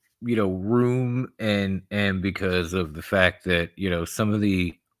more, room, and because of the fact that some of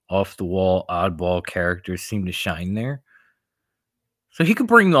the off the wall oddball characters seem to shine there. So he could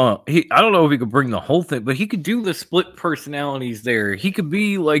bring I don't know if he could bring the whole thing, but he could do the split personalities there. He could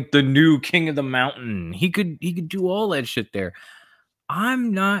be like the new king of the mountain. He could do all that shit there.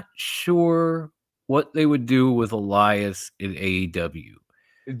 I'm not sure what they would do with Elias in AEW.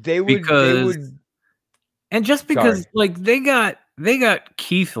 They would, and just because like they got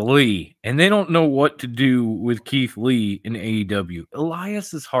Keith Lee, and they don't know what to do with Keith Lee in AEW.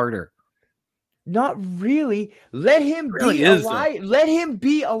 Elias is harder. Not really. Let him be Elias. Let him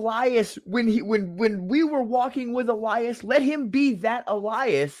be Elias when we were walking with Elias. Let him be that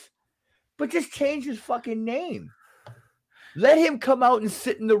Elias, but just change his fucking name. Let him come out and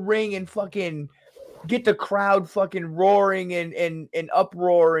sit in the ring and fucking get the crowd fucking roaring and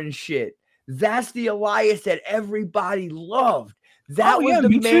uproar and shit. That's the Elias that everybody loved. That was the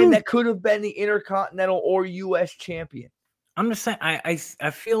man that could have been the Intercontinental or US champion. I'm just saying, I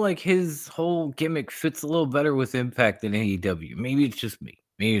feel like his whole gimmick fits a little better with Impact than AEW. Maybe it's just me.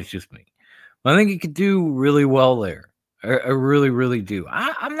 But I think he could do really well there. I really, really do.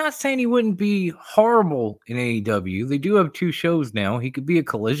 I'm not saying he wouldn't be horrible in AEW. They do have 2 shows now. He could be a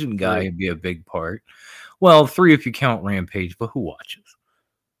Collision guy and be a big part. Well, 3 if you count Rampage, but who watches?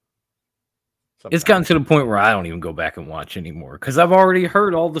 Sometimes. It's gotten to the point where I don't even go back and watch anymore because I've already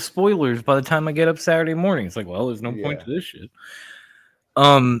heard all the spoilers by the time I get up Saturday morning. It's like, well, there's no point to this shit.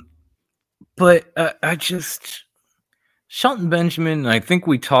 But I just Shelton Benjamin. I think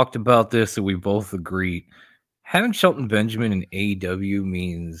we talked about this and we both agreed. Having Shelton Benjamin in AEW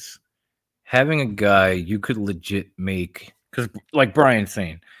means having a guy you could legit make, because like Brian's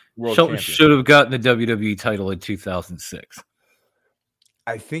saying, Shelton should have gotten the WWE title in 2006.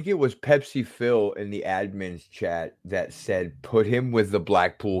 I think it was Pepsi Phil in the admin's chat that said, put him with the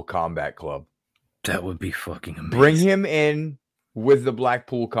Blackpool Combat Club. That would be fucking amazing. Bring him in with the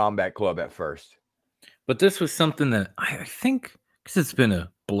Blackpool Combat Club at first. But this was something that I think, because it's been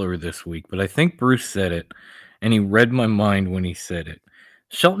a blur this week, but I think Bruce said it, and he read my mind when he said it.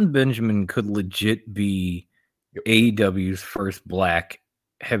 Shelton Benjamin could legit be AEW's first black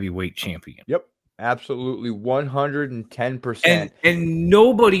heavyweight champion. Yep. Absolutely, 110%. And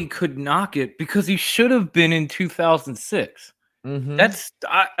nobody could knock it because he should have been in 2006. Mm-hmm. That's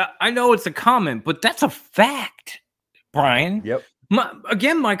I know it's a comment, but that's a fact, Brian. Yep.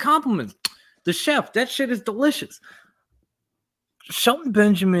 My compliments. The chef, that shit is delicious. Shelton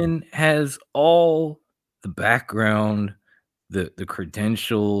Benjamin has all the background, the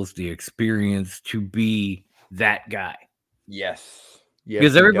credentials, the experience to be that guy. Yes.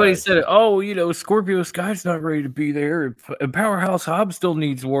 Because everybody said, Scorpio Sky's not ready to be there. And Powerhouse Hobbs still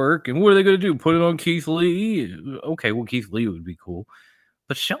needs work. And what are they going to do? Put it on Keith Lee? Okay, well, Keith Lee would be cool.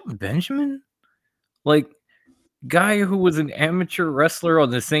 But Shelton Benjamin? Like, guy who was an amateur wrestler on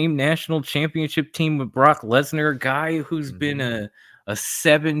the same national championship team with Brock Lesnar. Guy who's been a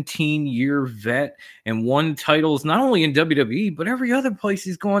 17-year vet and won titles not only in WWE, but every other place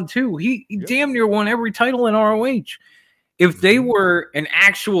he's gone to. He damn near won every title in ROH. If they were an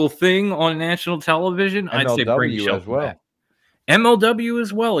actual thing on national television, MLW I'd say bring Shelton as well. back. MLW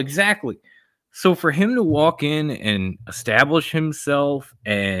as well, exactly. So for him to walk in and establish himself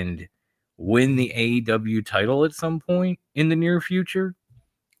and win the AEW title at some point in the near future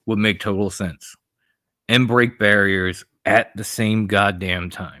would make total sense. And break barriers at the same goddamn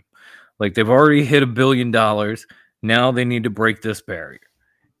time. Like, they've already hit $1 billion. Now they need to break this barrier.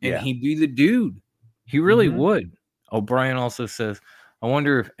 And he'd be the dude. He really would. O'Brien also says, I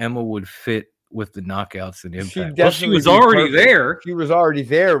wonder if Emma would fit with the knockouts and Impact. She was already there. She was already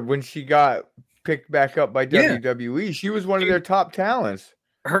there when she got picked back up by WWE. She was one of their top talents.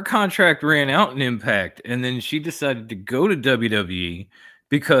 Her contract ran out in Impact, and then she decided to go to WWE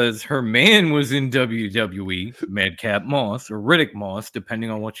because her man was in WWE, Madcap Moss, or Riddick Moss, depending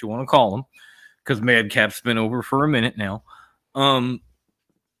on what you want to call him, because Madcap's been over for a minute now.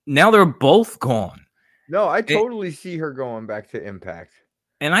 Now they're both gone. No, I totally see her going back to Impact.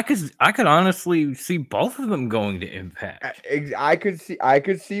 And I could honestly see both of them going to Impact. I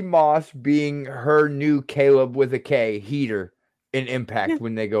could see Moss being her new Caleb with a K heater in Impact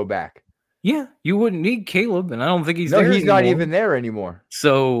when they go back. Yeah, you wouldn't need Caleb, and I don't think he's No, there he's anymore. not even there anymore.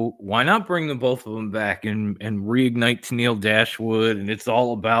 So why not bring the both of them back and reignite Tennille Dashwood, and it's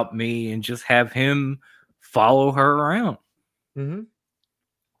all about me, and just have him follow her around. Mm-hmm.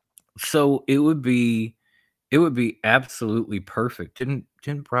 So it would be absolutely perfect. Didn't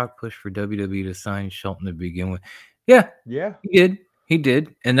Brock push for WWE to sign Shelton to begin with? Yeah, he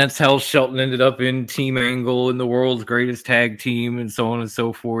did, and that's how Shelton ended up in Team Angle and the world's greatest tag team, and so on and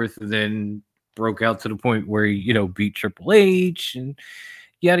so forth. And then broke out to the point where he, beat Triple H and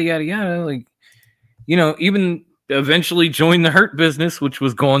yada yada yada. Like, even eventually joined the Hurt Business, which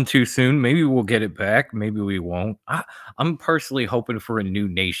was gone too soon. Maybe we'll get it back. Maybe we won't. I'm personally hoping for a new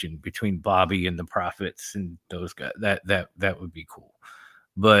nation between Bobby and the Prophets and those guys. That would be cool.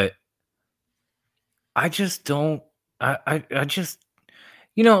 But I just don't. I just,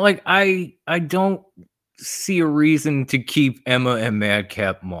 I don't see a reason to keep Emma and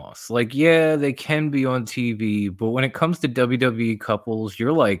Madcap Moss. Like, yeah, they can be on TV, but when it comes to WWE couples,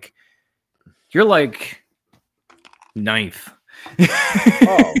 you're like ninth.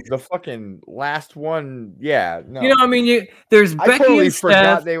 The fucking last one. Yeah, no. There's I Becky totally and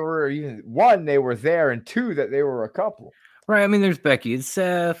forgot Seth. they were one, they were there, and two, that they were a couple. Right. There's Becky and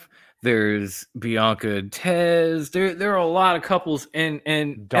Seth. There's Bianca and Tez. There are a lot of couples, and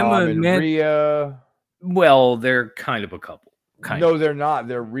Dom Emma and Rhea. Well, they're kind of a couple. No, they're not.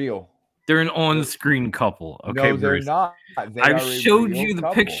 They're real. They're an on-screen couple. Okay, no, they're Bruce. not. I've showed you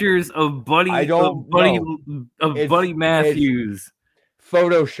the pictures of Buddy. Buddy Matthews. It's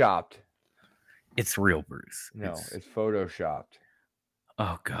photoshopped. It's real, Bruce. No, it's photoshopped.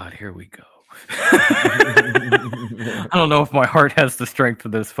 Oh God, here we go. I don't know if my heart has the strength for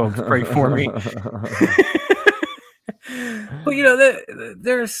this, folks. Pray for me. But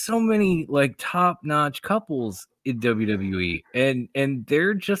there are so many like top-notch couples in WWE, and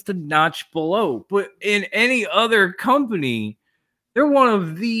they're just a notch below. But in any other company, they're one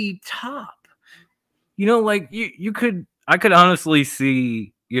of the top. I could honestly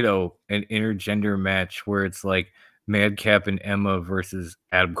see, an intergender match where it's like Madcap and Emma versus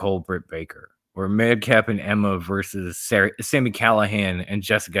Adam Cole, Britt Baker, or Madcap and Emma versus Sami Callihan and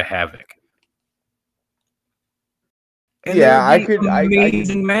Jessica Havoc. And I could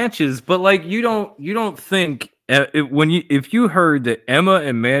amazing matches, but like you don't think if you heard that Emma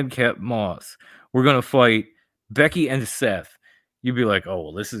and Madcap Moss were gonna fight Becky and Seth, you'd be like, oh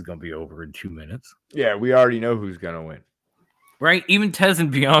well, this is gonna be over in 2 minutes. Yeah, we already know who's gonna win, right? Even Tez and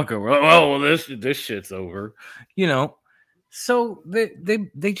Bianca were like, oh well, this shit's over, So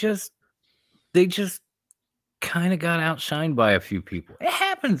they just kind of got outshined by a few people. It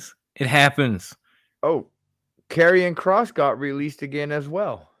happens. Oh. Karrion Kross got released again as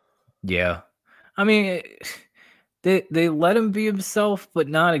well. Yeah. They let him be himself, but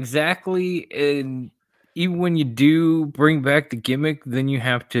not exactly. And even when you do bring back the gimmick, then you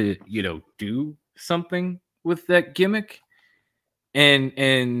have to, do something with that gimmick.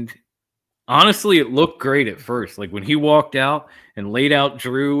 And honestly, it looked great at first. Like when he walked out and laid out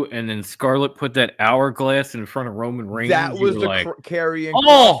Drew, and then Scarlett put that hourglass in front of Roman Reigns. That was the Karrion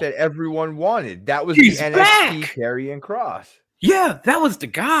Kross that everyone wanted. That was the NXT Karrion Kross. Yeah, that was the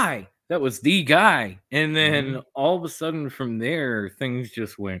guy. And then all of a sudden from there, things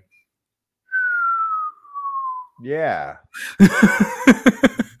just went. Yeah.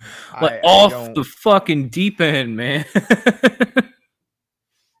 Off the fucking deep end, man.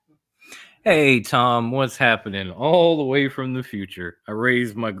 Hey Tom, what's happening? All the way from the future. I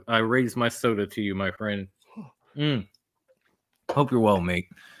raised my soda to you, my friend. Hope you're well, mate.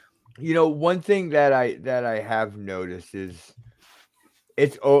 One thing that I have noticed is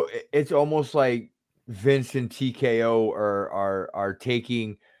it's almost like Vince and TKO are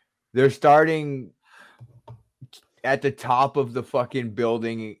taking. They're starting at the top of the fucking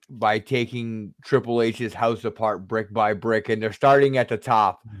building by taking Triple H's house apart brick by brick, and they're starting at the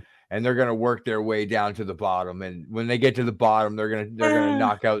top. And they're gonna work their way down to the bottom, and when they get to the bottom, they're gonna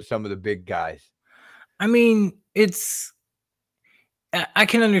knock out some of the big guys. I can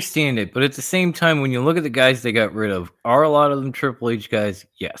understand it, but at the same time, when you look at the guys they got rid of, are a lot of them Triple H guys?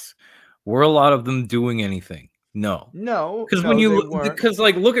 Yes. Were a lot of them doing anything? No. Because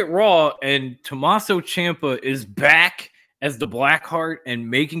look at Raw, and Tommaso Ciampa is back as the Blackheart and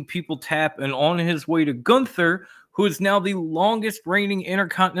making people tap, and on his way to Gunther, who is now the longest reigning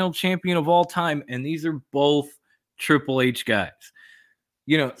Intercontinental Champion of all time. And these are both Triple H guys.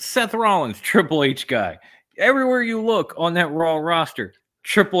 Seth Rollins, Triple H guy. Everywhere you look on that Raw roster,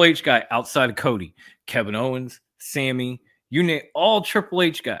 Triple H guy outside of Cody, Kevin Owens, Sammy, you name all Triple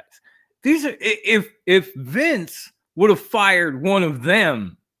H guys. These are if Vince would have fired one of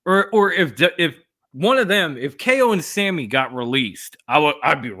them, or if one of them, if KO and Sammy got released,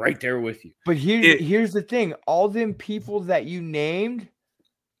 I'd be right there with you. But here's the thing: all them people that you named,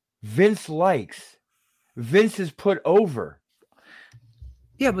 Vince likes. Vince is put over.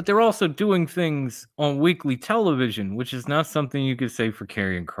 Yeah, but they're also doing things on weekly television, which is not something you could say for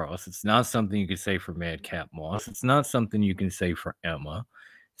Karrion Kross. It's not something you could say for Madcap Moss. It's not something you can say for Emma.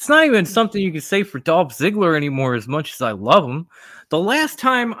 It's not even something you can say for Dolph Ziggler anymore, as much as I love him. The last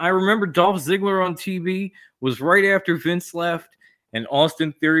time I remember Dolph Ziggler on TV was right after Vince left and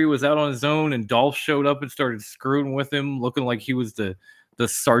Austin Theory was out on his own, and Dolph showed up and started screwing with him, looking like he was the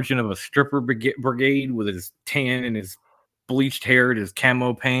sergeant of a stripper brigade with his tan and his bleached hair and his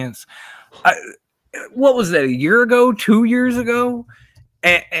camo pants. What was that, a year ago, 2 years ago?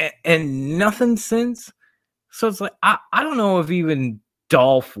 And nothing since. So it's like, I don't know if even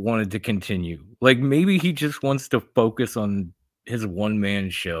Dolph wanted to continue. Like, maybe he just wants to focus on his one-man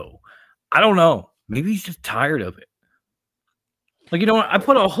show. I don't know. Maybe he's just tired of it. Like, you know what? I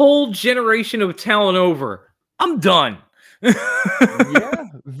put a whole generation of talent over. I'm done. Yeah,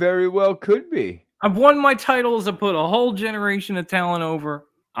 very well could be. I've won my titles. I put a whole generation of talent over.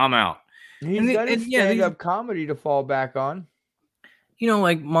 I'm out. He's got his stand-up comedy to fall back on. You know,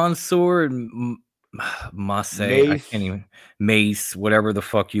 like Mansoor and Mace, I can't even, Mace, whatever the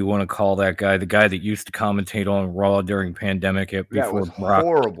fuck you want to call that guy, the guy that used to commentate on Raw during pandemic before Brock,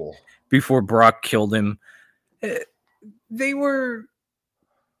 horrible. Before Brock killed him. They were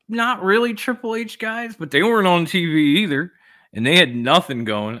not really Triple H guys, but they weren't on TV either, and they had nothing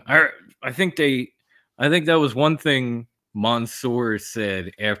going. I think that was one thing Mansoor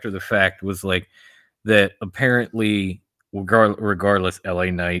said after the fact, was like that apparently, regardless, LA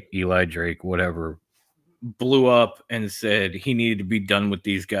Knight, Eli Drake, whatever, blew up and said he needed to be done with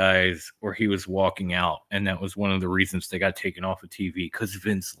these guys or he was walking out. And that was one of the reasons they got taken off of TV, because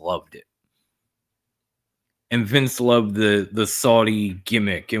Vince loved it. And Vince loved the Saudi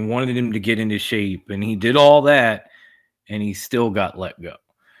gimmick and wanted him to get into shape. And he did all that and he still got let go.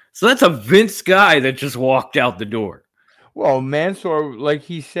 So that's a Vince guy that just walked out the door. Well, Mansoor, like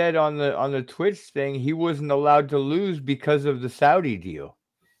he said on the Twitch thing, he wasn't allowed to lose because of the Saudi deal.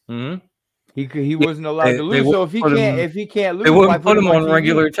 Mm-hmm. He wasn't allowed to lose. So if he can't lose, they wouldn't put him on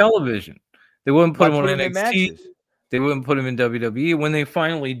regular television. They wouldn't put him on NXT. They wouldn't put him in WWE. When they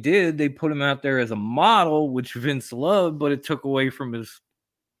finally did, they put him out there as a model, which Vince loved, but it took away from his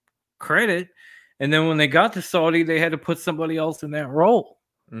credit. And then when they got to Saudi, they had to put somebody else in that role.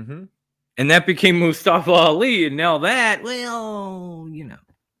 Mm-hmm. And that became Mustafa Ali. And now that, well, you know.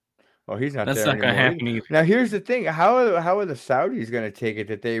 Well, he's not. That's not going to happen either. Now, here's the thing. How are the Saudis going to take it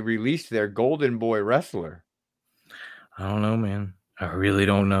that they released their golden boy wrestler? I don't know, man. I really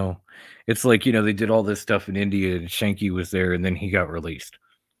don't know. It's like, you know, they did all this stuff in India and Shanky was there and then he got released.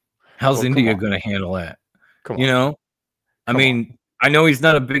 How's India going to handle that? You know? I mean, I know he's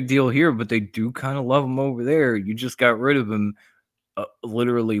not a big deal here, but they do kind of love him over there. You just got rid of him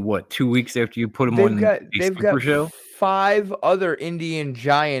literally, 2 weeks after you put him on a Super Show? 5 other Indian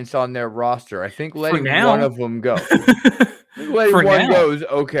giants on their roster. I think letting one of them go. Letting one goes,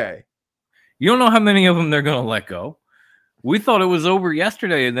 okay. You don't know how many of them they're going to let go. We thought it was over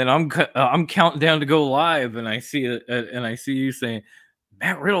yesterday, and then I'm counting down to go live, and I see it, and I see you saying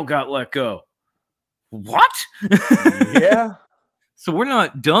Matt Riddle got let go. What? Yeah. So we're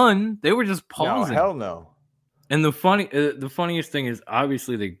not done. They were just pausing. No, hell no. And the funniest thing is,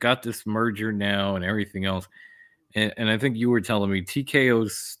 obviously they got this merger now and everything else, and I think you were telling me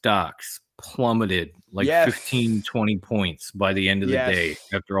TKO's stocks plummeted like 15, 20 points by the end of the day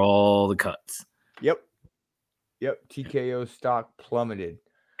after all the cuts. Yep, TKO stock plummeted.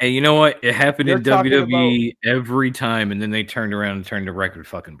 And you know what? It happened in WWE every time, and then they turned around and turned a record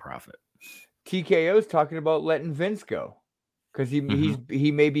fucking profit. TKO's talking about letting Vince go because he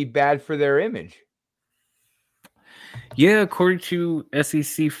may be bad for their image. Yeah, according to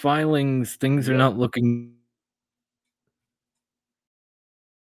SEC filings, things are not looking.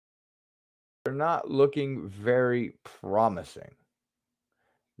 They're not looking very promising.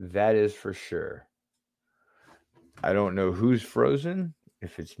 That is for sure. I don't know who's frozen,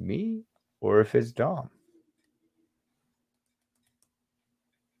 if it's me or if it's Dom.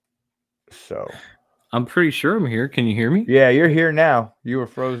 So I'm pretty sure I'm here. Can you hear me? Yeah, you're here now. You were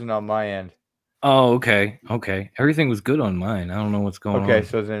frozen on my end. Oh, okay. Everything was good on mine. I don't know what's going on. Okay,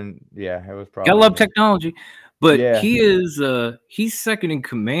 so then, it was probably. Gotta love technology. But he's second in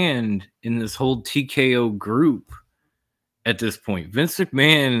command in this whole TKO group. at this point. Vince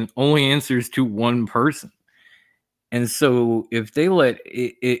McMahon only answers to one person. And so if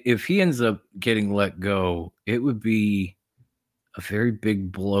if he ends up getting let go, it would be a very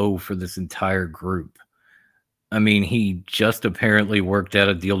big blow for this entire group. I mean, he just apparently worked out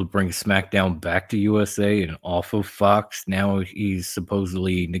a deal to bring SmackDown back to USA and off of Fox. Now he's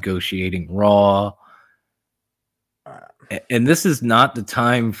supposedly negotiating Raw. And this is not the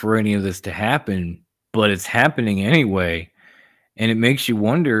time for any of this to happen, but it's happening anyway. And it makes you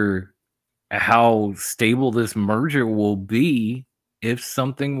wonder how stable this merger will be if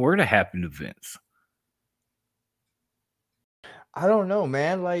something were to happen to Vince. I don't know,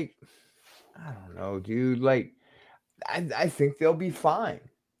 man. Like, I don't know, dude. Like, I think they'll be fine.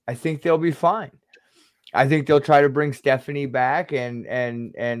 I think they'll be fine. I think they'll try to bring Stephanie back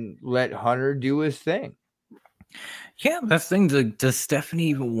and let Hunter do his thing. Yeah, that's the thing. Does Stephanie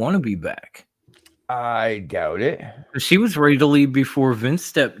even want to be back? I doubt it. She was ready to leave before Vince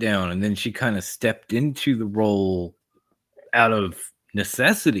stepped down, and then she kind of stepped into the role out of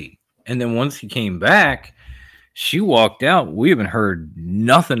necessity. And then once he came back, she walked out. We haven't heard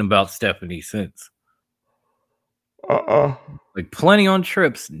nothing about Stephanie since. Like plenty on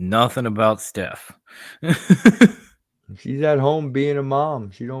trips, nothing about Steph. She's at home being a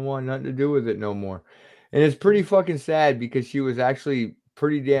mom. She don't want nothing to do with it no more. And it's pretty fucking sad because she was actually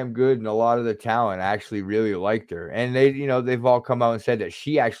pretty damn good, and a lot of the talent actually really liked her. And they, they've all come out and said that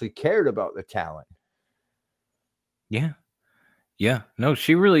she actually cared about the talent. Yeah. No,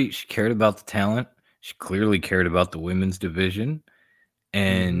 she cared about the talent. She clearly cared about the women's division.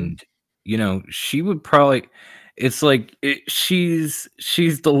 And she would probably, it's like she's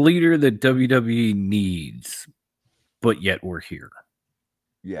the leader that WWE needs, but yet we're here.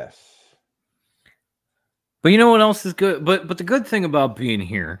 Yes. But you know what else is good? But the good thing about being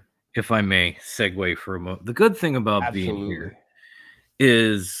here, if I may segue for a moment, the good thing about being here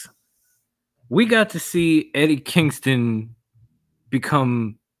is we got to see Eddie Kingston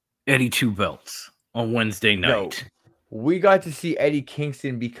become Eddie Two Belts on Wednesday night. No, we got to see Eddie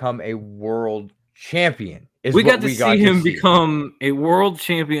Kingston become a world champion. We got to see him become a world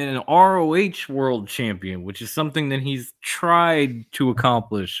champion, an ROH world champion, which is something that he's tried to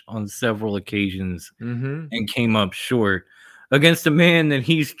accomplish on several occasions and came up short against a man that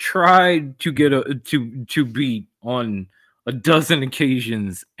he's tried to get to beat on a dozen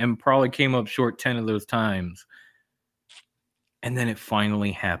occasions and probably came up short 10 of those times. And then it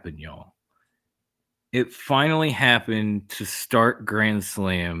finally happened, y'all. It finally happened to start Grand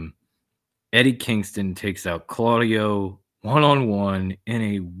Slam. Eddie Kingston takes out Claudio one-on-one in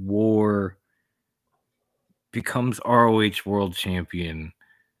a war, becomes ROH World Champion,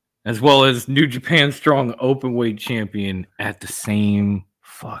 as well as New Japan Strong Openweight Champion at the same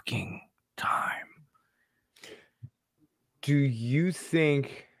fucking time. Do you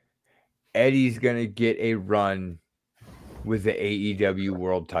think Eddie's going to get a run with the AEW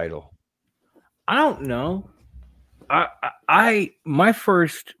World title? I don't know. My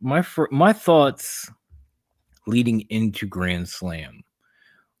thoughts leading into Grand Slam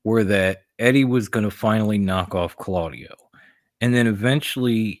were that Eddie was going to finally knock off Claudio, and then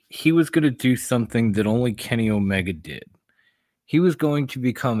eventually he was going to do something that only Kenny Omega did. He was going to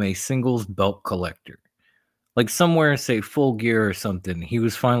become a singles belt collector, like somewhere, say Full Gear or something. He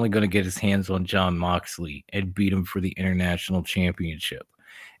was finally going to get his hands on Jon Moxley and beat him for the International Championship,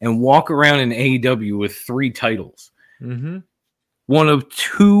 and walk around in AEW with 3 titles. One of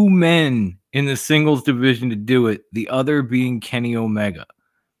 2 men in the singles division to do it, the other being Kenny Omega.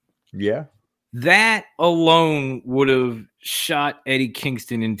 Yeah. That alone would have shot Eddie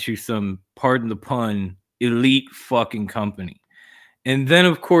Kingston into some, pardon the pun, elite fucking company. And then,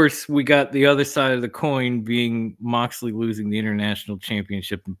 of course, we got the other side of the coin being Moxley losing the International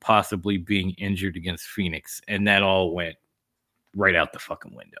Championship and possibly being injured against Phoenix. And that all went right out the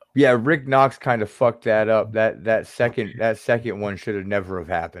fucking window. Yeah, Rick Knox kind of fucked that up. That second one should have never have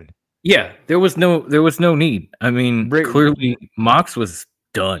happened. Yeah, there was no need. I mean, clearly Mox was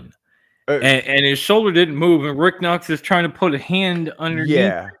done, and his shoulder didn't move, and Rick Knox is trying to put a hand underneath.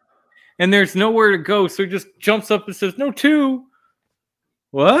 Yeah, and there's nowhere to go, so he just jumps up and says, "No, 2."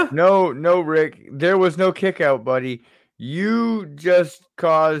 What? No, Rick. There was no kick out, buddy. You just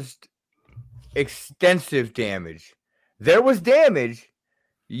caused extensive damage. There was damage.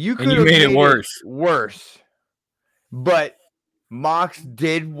 You could have made it worse. But Mox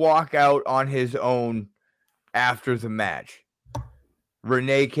did walk out on his own after the match.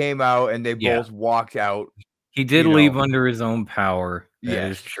 Renee came out and they both walked out. He did leave under his own power. That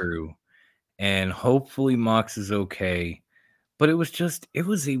is true. And hopefully Mox is okay. But it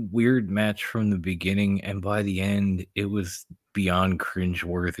was a weird match from the beginning, and by the end, it was beyond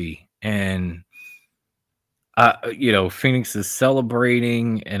cringeworthy. And Phoenix is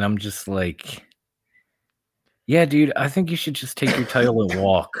celebrating, and I'm just like, yeah, dude, I think you should just take your title and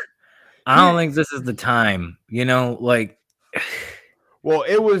walk. I don't think this is the time, like. Well,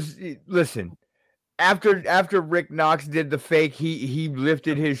 it was. Listen, after Rick Knox did the fake, he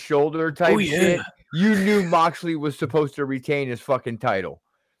lifted his shoulder type shit. You knew Moxley was supposed to retain his fucking title.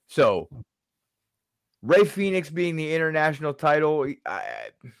 So Ray Phoenix being the international title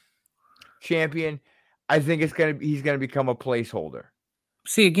champion, I think he's gonna become a placeholder.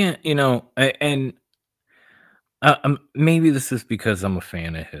 See, again, and maybe this is because I'm a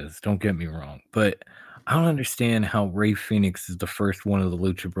fan of his. Don't get me wrong, but I don't understand how Ray Phoenix is the first one of the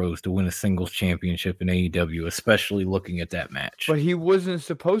Lucha Bros to win a singles championship in AEW, especially looking at that match. But he wasn't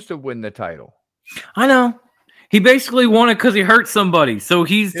supposed to win the title. I know. He basically won it because he hurt somebody. So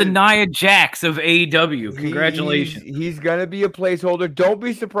he's the Nia Jax of AEW. Congratulations. He's going to be a placeholder. Don't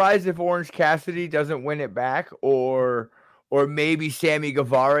be surprised if Orange Cassidy doesn't win it back, or maybe Sammy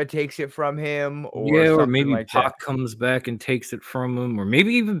Guevara takes it from him, or maybe like Pac comes back and takes it from him, or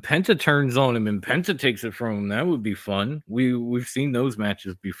maybe even Penta turns on him and Penta takes it from him. That would be fun. We've seen those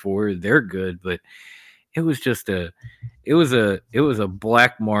matches before. They're good, but it was just a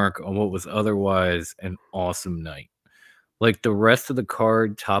black mark on what was otherwise an awesome night. Like the rest of the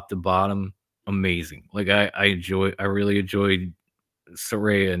card, top to bottom, amazing. Like I really enjoyed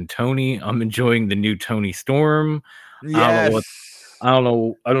Saraya and Tony. I'm enjoying the new Tony Storm. Yes. I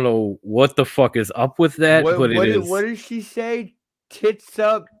don't know what the fuck is up with that. What did she say? Tits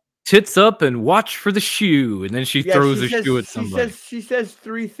up and watch for the shoe, and then she throws a shoe at somebody. She says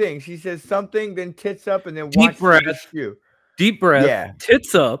three things. She says something, then tits up, and then watch for the shoe. Deep breath,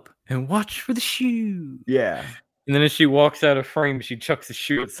 tits up, and watch for the shoe. Yeah. And then as she walks out of frame, she chucks a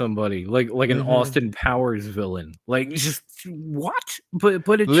shoe at somebody, like an Austin Powers villain. Like, just what?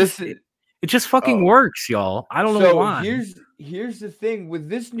 But it just fucking works, y'all. I don't know why. Here's the thing with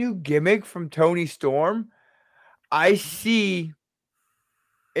this new gimmick from Tony Storm. I see.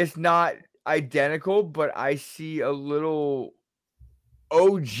 It's not identical, but I see a little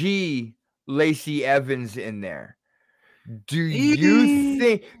OG Lacey Evans in there. Do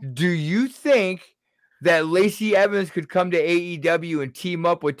you think that Lacey Evans could come to AEW and team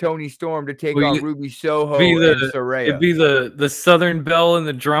up with Tony Storm to take on Ruby Soho and Saraya? It'd be the Southern Belle and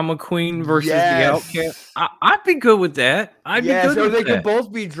the Drama Queen versus the Outcast. I'd be good with that. I'd be good with that. So they could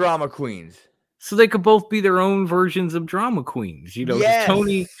both be Drama Queens. So they could both be their own versions of Drama Queens.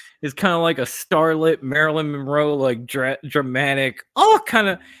 Tony is kind of like a starlet Marilyn Monroe, like dramatic, kind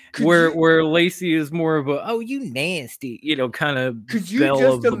of where Lacey is more of a, you nasty, kind of. Could you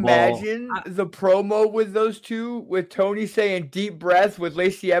just imagine the promo with those two, with Tony saying deep breath, with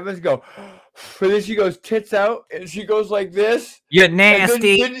Lacey Evans go, and then she goes tits out, and she goes like this. You're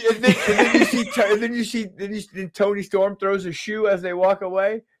nasty. And then you see Tony Storm throws a shoe as they walk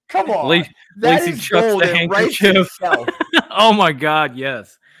away. Come on, Lacey chucks the handkerchief. Oh my God,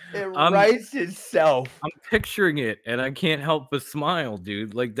 yes. It writes itself. I'm picturing it, and I can't help but smile,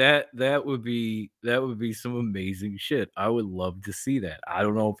 dude. Like that would be some amazing shit. I would love to see that. I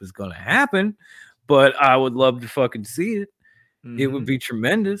don't know if it's gonna happen, but I would love to fucking see it. Mm-hmm. It would be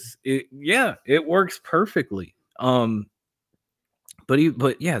tremendous. It works perfectly. But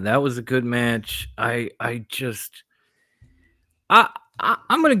yeah, that was a good match.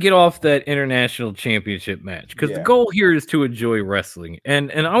 I'm gonna get off that international championship match because the goal here is to enjoy wrestling,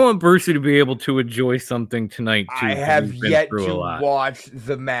 and I want Brucey to be able to enjoy something tonight too. I have yet to watch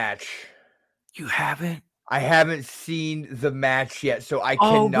the match. You haven't? I haven't seen the match yet, so I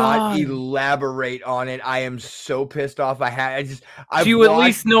cannot elaborate on it. I am so pissed off. Do you at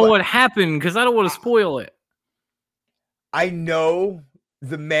least know what happened? Because I don't want to spoil it. I know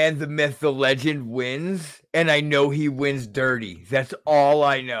the man, the myth, the legend wins, and I know he wins dirty. That's all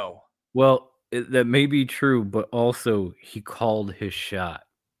I know. Well, that may be true, but also he called his shot.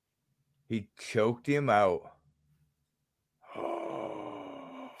 He choked him out.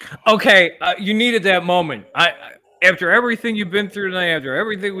 Okay, you needed that moment. After everything you've been through tonight, after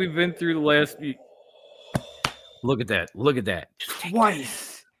everything we've been through the last week, look at that.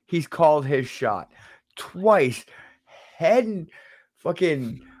 Twice he's called his shot. Twice. Head and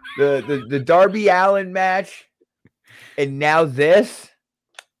fucking the Darby Allin match, and now this.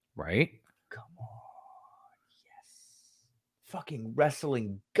 Right? Come on. Yes. Fucking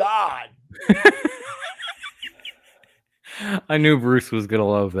wrestling god. I knew Bruce was gonna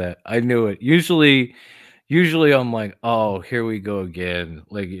love that. I knew it. Usually Usually I'm like, oh, here we go again.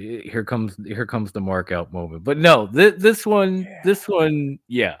 Like here comes the mark out moment. But no, this one,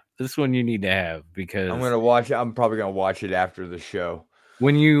 yeah, this one you need to have because I'm gonna watch it. I'm probably gonna watch it after the show.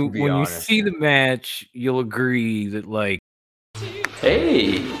 when To be you honest. see the match, you'll agree that like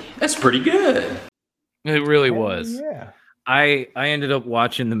Hey, that's pretty good. it really Hell was. Yeah. I ended up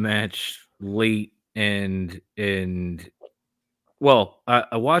watching the match late and well,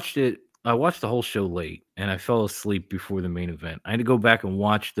 I watched it. I watched the whole show late, and I fell asleep before the main event. I had to go back and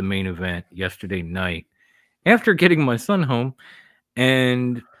watch the main event yesterday night after getting my son home,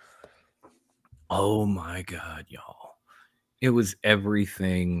 and oh my god, y'all! It was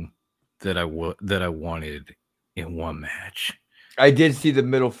everything that I wanted in one match. I did see the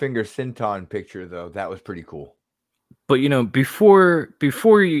middle finger Sinton picture though. That was pretty cool. But you know, before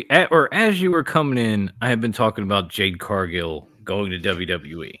you or as you were coming in, I had been talking about Jade Cargill going to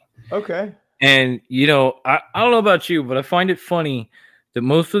WWE. Okay. And you know, I don't know about you, but I find it funny that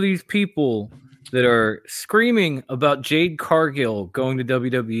most of these people that are screaming about Jade Cargill going to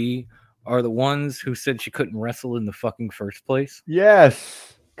WWE are the ones who said she couldn't wrestle in the fucking first place.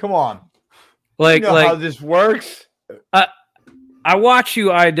 Yes. Come on. Like, you know how this works. I watch you,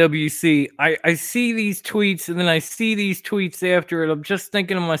 IWC. I see these tweets and then I see these tweets after it. I'm just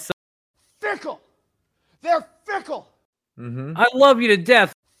thinking to myself, Fickle. They're fickle. Mm-hmm. I love you to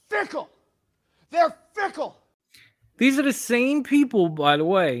death. Fickle. They're fickle. These are the same people, by the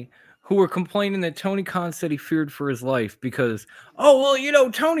way, who were complaining that Tony Khan said he feared for his life because, oh, well, you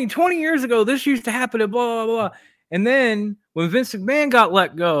know, Tony, 20 years ago, this used to happen and blah, blah, blah. And then when Vince McMahon got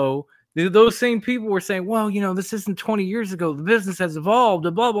let go, those same people were saying, well, you know, this isn't 20 years ago. The business has evolved,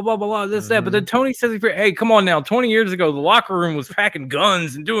 and blah, blah, blah, blah, blah, this, that. But then Tony says, hey, come on now. 20 years ago, the locker room was packing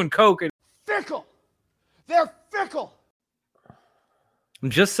guns and doing coke. And Fickle. They're fickle. I'm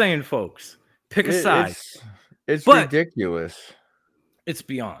just saying, folks, pick a side. It's But- ridiculous. It's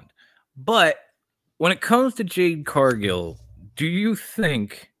beyond. But when it comes to Jade Cargill, do you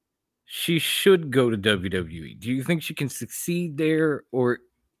think she should go to WWE? Do you think she can succeed there, or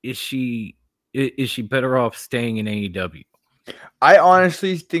is she better off staying in AEW? I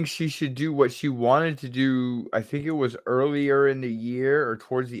honestly think she should do what she wanted to do. I think it was earlier in the year or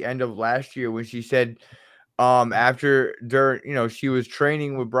towards the end of last year when she said she was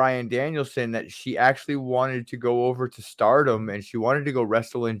training with Bryan Danielson that she actually wanted to go over to Stardom and she wanted to go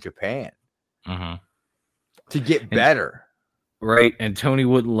wrestle in Japan to get better. Right. And Tony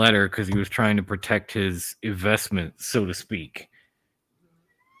wouldn't let her because he was trying to protect his investment, so to speak.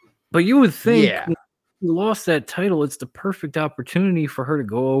 But you would think when she lost that title, it's the perfect opportunity for her to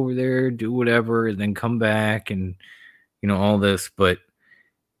go over there, do whatever, and then come back and, you know, all this. But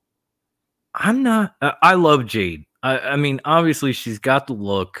I'm not. I love Jade. I mean, obviously, she's got the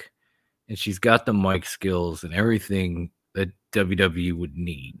look and she's got the mic skills and everything that WWE would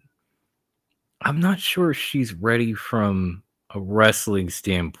need. I'm not sure she's ready from a wrestling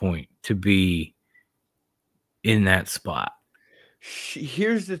standpoint to be in that spot.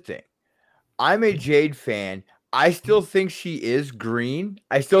 Here's the thing. I'm a Jade fan. I still think she is green.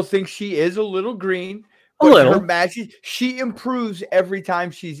 I still think she is a little green. But her matches, she improves every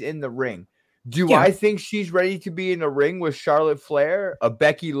time she's in the ring. Do I think she's ready to be in the ring with Charlotte Flair, a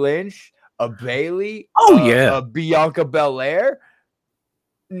Becky Lynch, a Bayley, a Bianca Belair?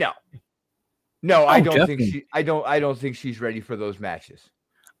 No. No, I don't think I don't think she's ready for those matches.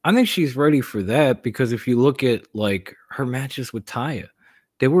 I think she's ready for that because if you look at like her matches with Taya,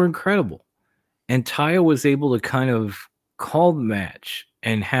 they were incredible. And Taya was able to kind of call the match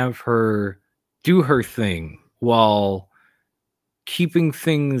and have her do her thing while keeping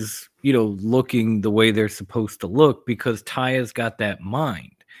things, you know, looking the way they're supposed to look because Taya's got that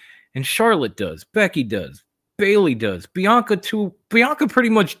mind. And Charlotte does, Becky does, Bayley does, Bianca too. Bianca pretty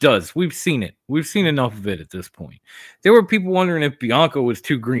much does. We've seen it. We've seen enough of it at this point. There were people wondering if Bianca was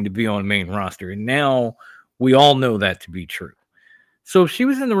too green to be on main roster, and now we all know that to be true. So if she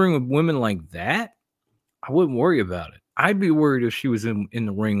was in the ring with women like that, I wouldn't worry about it. I'd be worried if she was in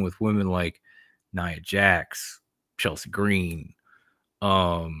the ring with women like Nia Jax, Chelsea Green,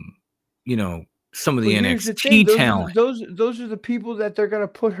 you know, some of the NXT talent. Those are the people that they're gonna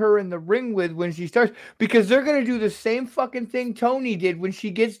put her in the ring with when she starts because they're gonna do the same fucking thing Tony did when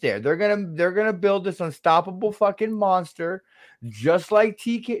she gets there. They're gonna build this unstoppable fucking monster, just like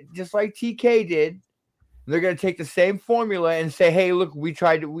TK did. They're gonna take the same formula and say, "Hey, look, we're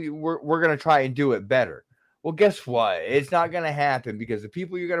gonna try and do it better." Well, guess what? It's not going to happen because the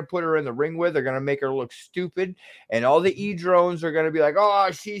people you're going to put her in the ring with are going to make her look stupid. And all the E-drones are going to be like,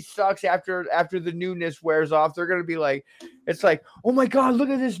 oh, she sucks after the newness wears off. They're going to be like, it's like, oh my God, look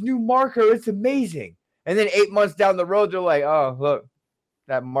at this new marker. It's amazing. And then 8 months down the road, they're like, "Oh, look,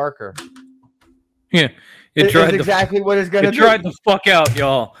 that marker." Yeah, It's exactly what it's gonna It be. dried the fuck out,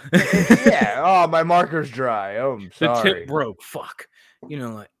 y'all. Yeah. Oh, my marker's dry. Oh, I'm The sorry. tip broke. Fuck. You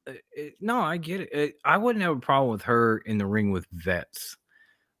know, like no, I get it. I wouldn't have a problem with her in the ring with vets.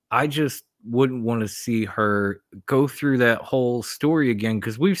 I just wouldn't want to see her go through that whole story again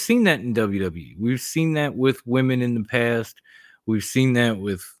because we've seen that in WWE. We've seen that with women in the past. We've seen that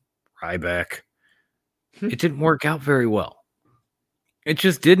with Ryback. It didn't work out very well. It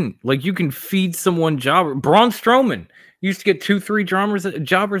just didn't. Like, you can feed someone jobber. Braun Strowman used to get 2-3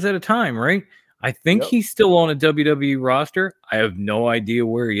 jobbers at a time, right? I think he's still on a WWE roster. I have no idea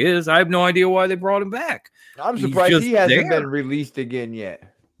where he is. I have no idea why they brought him back. I'm surprised he hasn't been released again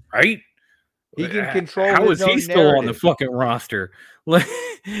yet. Right? He can control How his is he own still on the narrative. fucking roster? Like,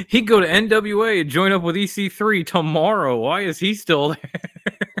 he'd go to NWA and join up with EC3 tomorrow. Why is he still there?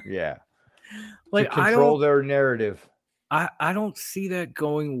 Yeah. Like, to control their narrative. I don't see that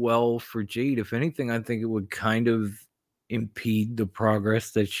going well for Jade. If anything, I think it would kind of impede the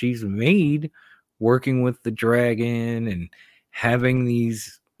progress that she's made working with the Dragon and having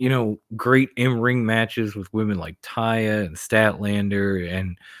these, you know, great in-ring matches with women like Taya and Statlander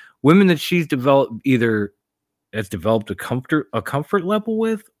and women that she's developed a comfort level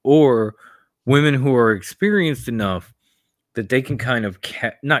with, or women who are experienced enough that they can kind of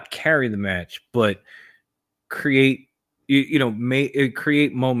not carry the match, but create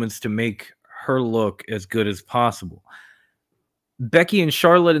create moments to make her look as good as possible. Becky and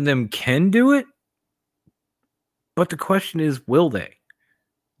Charlotte and them can do it, but the question is, will they?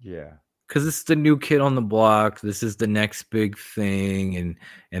 Yeah. Because this is the new kid on the block. This is the next big thing,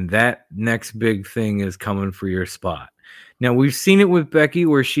 and that next big thing is coming for your spot. Now, we've seen it with Becky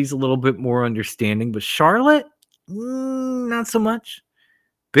where she's a little bit more understanding, but Charlotte, not so much.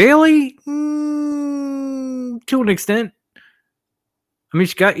 Bayley, to an extent. I mean,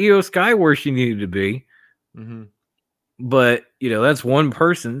 she got Io Sky where she needed to be. Mm-hmm. But, you know, that's one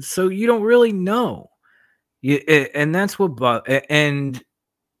person, so you don't really know. And that's what... And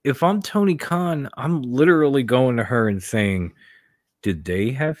if I'm Tony Khan, I'm literally going to her and saying, did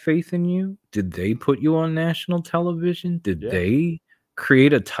they have faith in you? Did they put you on national television? Did they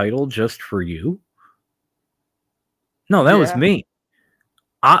create a title just for you? No, that was me.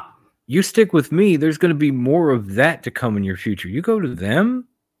 You stick with me, there's going to be more of that to come in your future. You go to them,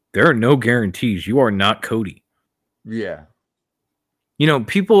 there are no guarantees. You are not Cody. Yeah. You know,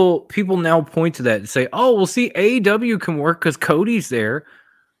 people now point to that and say, oh, well, see, AEW can work because Cody's there.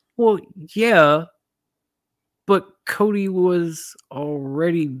 Well, yeah, but Cody was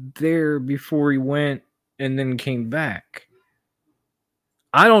already there before he went and then came back.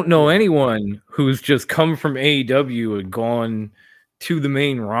 I don't know anyone who's just come from AEW and gone to the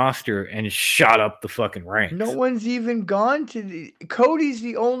main roster and shot up the fucking ranks. No one's even gone to Cody's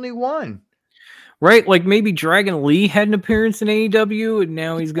the only one. Right? Like maybe Dragon Lee had an appearance in AEW and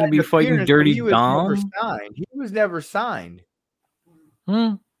now he's going to be fighting Dirty Dom. He was never signed.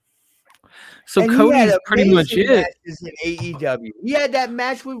 So and Cody's pretty much it. In AEW. He had that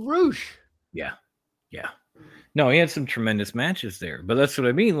match with Roosh. Yeah. Yeah. No, he had some tremendous matches there, but that's what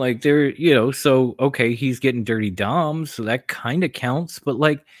I mean. Like there, you know, so okay, he's getting Dirty Dom, so that kind of counts, but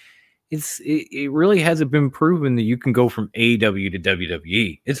like it really hasn't been proven that you can go from AEW to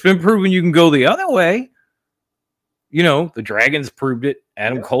WWE. It's been proven you can go the other way. You know, the Dragons proved it,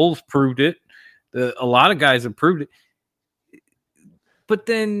 Adam Cole's proved it, a lot of guys have proved it. But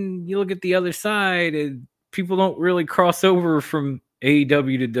then you look at the other side and people don't really cross over from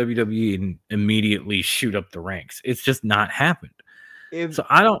AEW to WWE and immediately shoot up the ranks. It's just not happened. So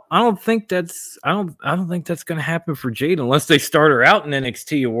I don't think that's going to happen for Jade unless they start her out in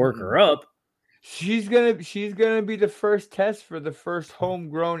NXT and work her up. She's gonna be the first test for the first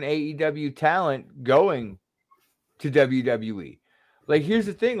homegrown AEW talent going to WWE. Like, here's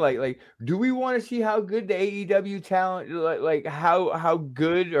the thing, like, do we want to see how good the AEW talent, like how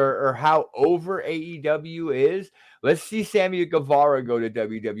good or how over AEW is? Let's see Sammy Guevara go to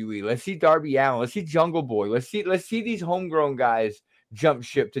WWE. Let's see Darby Allin. Let's see Jungle Boy. Let's see these homegrown guys jump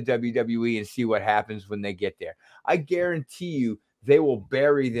ship to WWE and see what happens when they get there. I guarantee you they will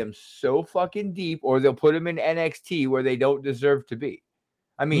bury them so fucking deep, or they'll put them in NXT where they don't deserve to be.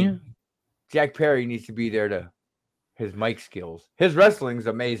 I mean, Jack Perry needs to be there to his mic skills. His wrestling's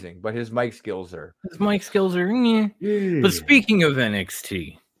amazing, but his mic skills are. But speaking of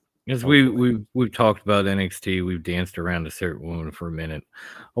NXT, as we've talked about NXT, we've danced around a certain woman for a minute.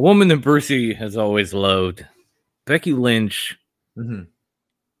 A woman that Brucey has always loved, Becky Lynch,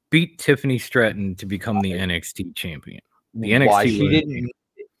 beat Tiffany Stratton to become the NXT champion. The NXT Why she didn't?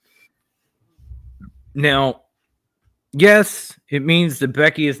 Now, yes, it means that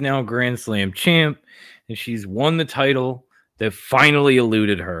Becky is now Grand Slam champ, and she's won the title that finally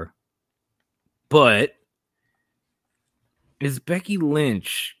eluded her. But is Becky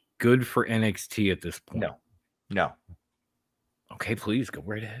Lynch good for NXT at this point? No. Okay, please go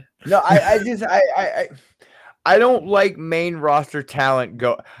right ahead. No, I don't like main roster talent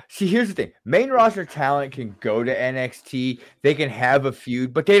go. See, here's the thing. Main roster talent can go to NXT. They can have a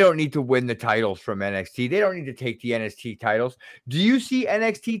feud, but they don't need to win the titles from NXT. They don't need to take the NXT titles. Do you see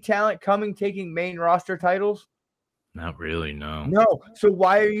NXT talent taking main roster titles? Not really, no. No. So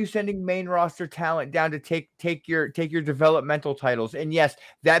why are you sending main roster talent down to take your developmental titles? And yes,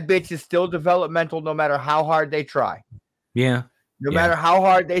 that bitch is still developmental no matter how hard they try. Yeah. No matter how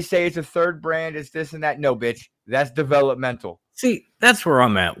hard they say it's a third brand, it's this and that. No, bitch, that's developmental. See, that's where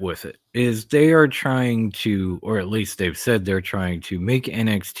I'm at with it, is they are trying to, or at least they've said they're trying to make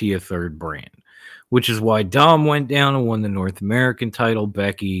NXT a third brand, which is why Dom went down and won the North American title,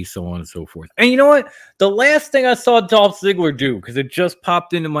 Becky, so on and so forth. And you know what? The last thing I saw Dolph Ziggler do, because it just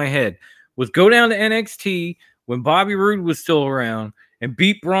popped into my head, was go down to NXT when Bobby Roode was still around and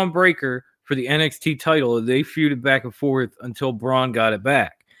beat Braun Breaker for the NXT title. They feuded back and forth until Braun got it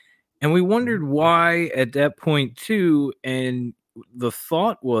back. And we wondered why at that point too. And the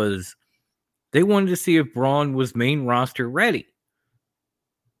thought was they wanted to see if Braun was main roster ready.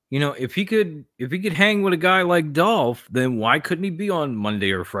 You know, if he could hang with a guy like Dolph, then why couldn't he be on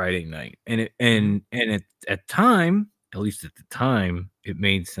Monday or Friday night? And at time, at least at the time, it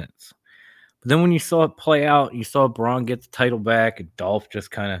made sense. But then when you saw it play out, you saw Braun get the title back and Dolph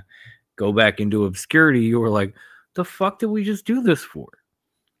just kind of go back into obscurity, you were like, the fuck did we just do this for?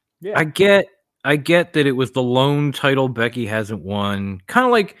 Yeah. I get that it was the lone title Becky hasn't won. Kind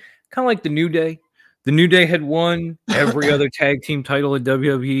of like the New Day. The New Day had won every other tag team title at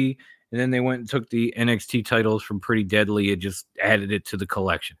WWE, and then they went and took the NXT titles from Pretty Deadly and just added it to the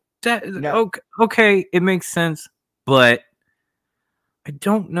collection. Okay, it makes sense, but I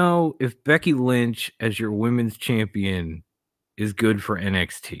don't know if Becky Lynch as your women's champion is good for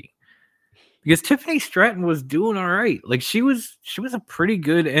NXT. Because Tiffany Stratton was doing all right. Like she was a pretty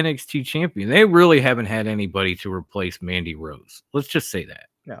good NXT champion. They really haven't had anybody to replace Mandy Rose. Let's just say that.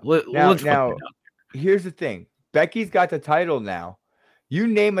 Now, here's the thing. Becky's got the title now. You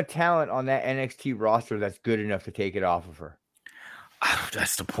name a talent on that NXT roster that's good enough to take it off of her.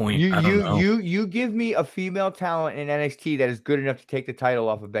 That's the point. You give me a female talent in NXT that is good enough to take the title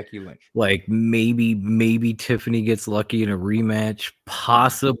off of Becky Lynch. Like maybe Tiffany gets lucky in a rematch,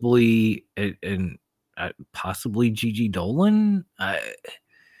 possibly possibly Gigi Dolan.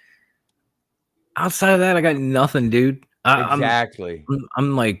 Outside of that, I got nothing, dude. Exactly.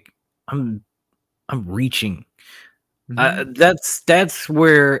 I'm reaching. That's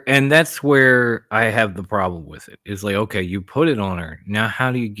where I have the problem with it. It's like, okay, you put it on her. Now how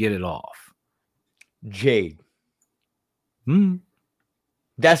do you get it off? Jade.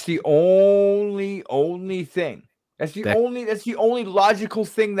 That's the only thing. That's the only logical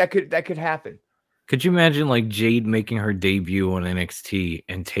thing that could happen. Could you imagine like Jade making her debut on NXT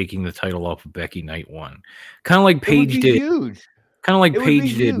and taking the title off of Becky night one? Kind of like Paige did. Huge. Kind of like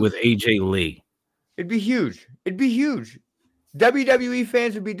Paige did with AJ Lee. It'd be huge. WWE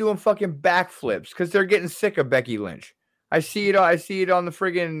fans would be doing fucking backflips because they're getting sick of Becky Lynch. I see it on the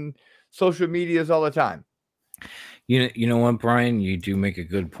friggin' social medias all the time. You know what, Brian? You do make a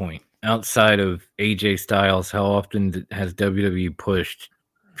good point. Outside of AJ Styles, how often has WWE pushed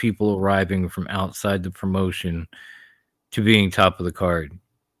people arriving from outside the promotion to being top of the card?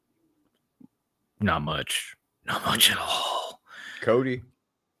 Not much. Not much at all. Cody,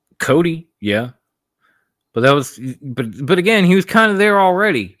 yeah. But that was, but again, he was kind of there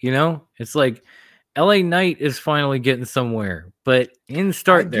already, you know? It's like LA Knight is finally getting somewhere, but dude,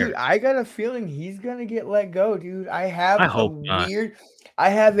 I got a feeling he's going to get let go, dude. I have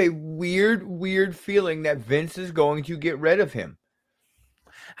a weird feeling that Vince is going to get rid of him.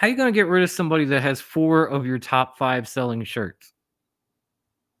 How are you going to get rid of somebody that has 4 of your top 5 selling shirts?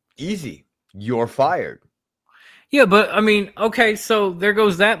 Easy. You're fired. Yeah, but I mean, okay, so there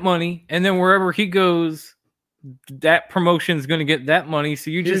goes that money, and then wherever he goes, that promotion is going to get that money.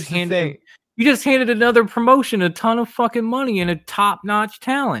 So you just handed another promotion a ton of fucking money and a top-notch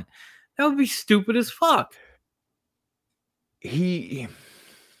talent. That would be stupid as fuck. Here,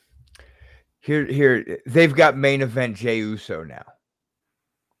 they've got main event Jey Uso now.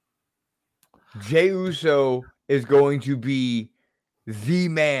 Jey Uso is going to be the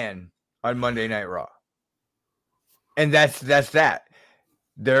man on Monday Night Raw. And that's that.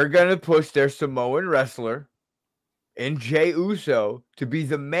 They're going to push their Samoan wrestler in Jey Uso to be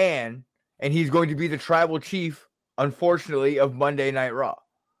the man and he's going to be the tribal chief, unfortunately, of Monday Night Raw.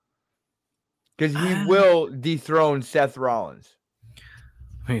 Because he will dethrone Seth Rollins.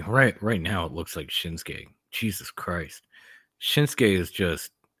 I mean, right now it looks like Shinsuke. Jesus Christ. Shinsuke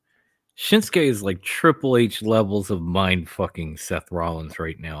is like Triple H levels of mind fucking Seth Rollins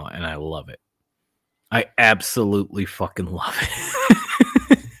right now, and I love it. I absolutely fucking love it.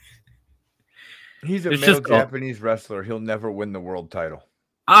 He's a male Japanese wrestler. He'll never win the world title.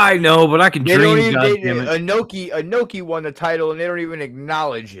 I know, but I can dream. Inoki won the title, and they don't even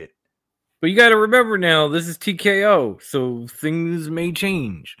acknowledge it. But you got to remember now, this is TKO, so things may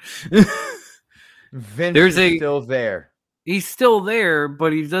change. Vince is still there. He's still there,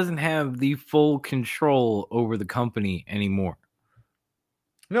 but he doesn't have the full control over the company anymore.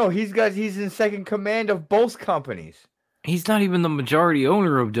 No, he's in second command of both companies. He's not even the majority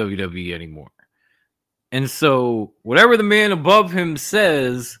owner of WWE anymore. And so whatever the man above him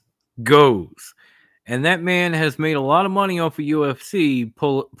says goes. And that man has made a lot of money off of UFC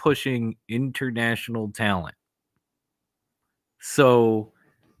pushing international talent. So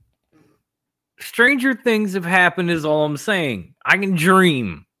stranger things have happened is all I'm saying. I can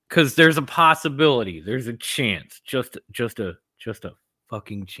dream because there's a possibility. There's a chance. Just a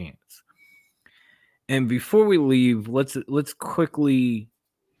fucking chance. And before we leave, let's quickly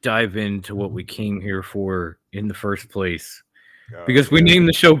dive into what we came here for in the first place. Because we named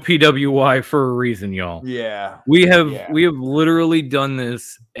the show PWI for a reason, y'all. Yeah. We have literally done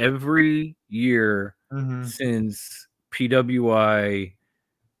this every year since PWI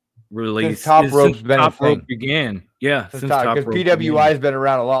released. Since Top Rope began. Yeah, since Top Rope. Because PWI has been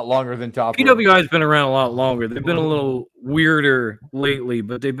around a lot longer than Top Rope. PWI has been around a lot longer. They've been a little weirder lately,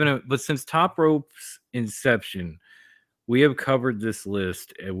 but but since Top Rope's inception, we have covered this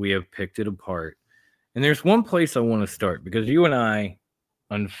list and we have picked it apart. And there's one place I want to start because you and I,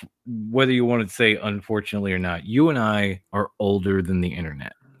 whether you want to say unfortunately or not, you and I are older than the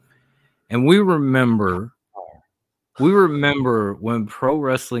internet. And we remember when Pro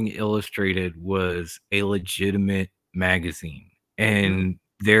Wrestling Illustrated was a legitimate magazine and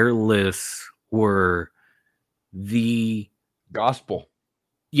their lists were the gospel.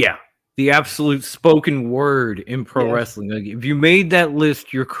 Yeah. The absolute spoken word in pro wrestling. Like, if you made that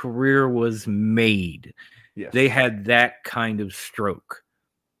list, your career was made. Yes. They had that kind of stroke.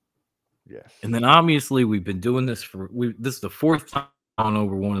 Yes. And then obviously we've been doing this this is the fourth time on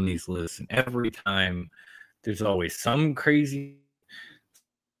over one of these lists, and every time there's always some crazy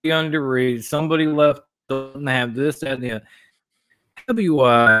underrated, somebody left doesn't have this, that, and the other.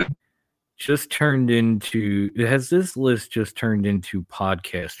 WI just turned into this list just turned into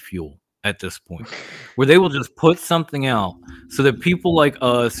podcast fuel at this point, where they will just put something out so that people like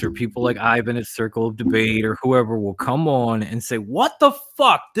us or people like Ivan at Circle of Debate or whoever will come on and say, what the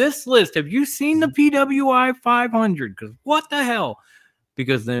fuck, this list, have you seen the PWI 500? Because what the hell?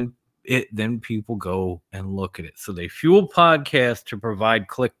 Because then people go and look at it. So they fuel podcasts to provide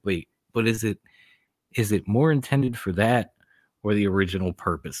clickbait. But is it more intended for that or the original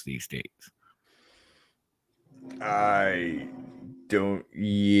purpose these days? I don't.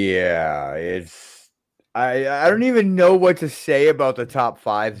 Yeah, I don't even know what to say about the top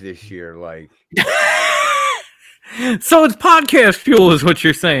 5 this year. Like, so it's podcast fuel, is what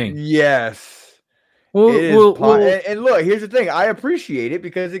you're saying? Yes. And look, here's the thing. I appreciate it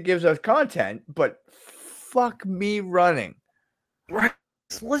because it gives us content, but fuck me running. Right.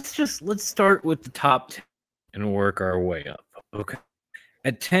 So let's start with the top 10 and work our way up. Okay.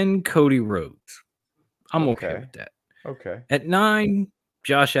 At 10, Cody Rhodes. I'm okay with that. Okay. At 9,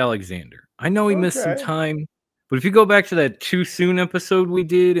 Josh Alexander. I know he missed some time, but if you go back to that Too Soon episode we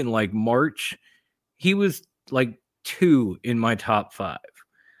did in like March, he was like 2 in my top 5.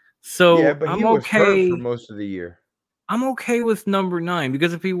 So yeah, but I'm okay for most of the year. I'm okay with number 9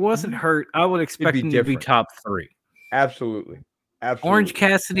 because if he wasn't hurt, I would expect him to be top 3. Absolutely. Orange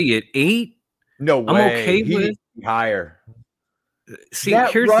Cassidy at 8. No way. I'm okay with higher. See,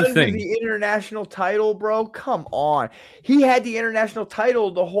 that here's run the thing. To the international title, bro. Come on. He had the international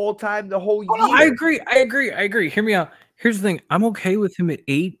title the whole time, the whole year. I agree. Hear me out. Here's the thing. I'm okay with him at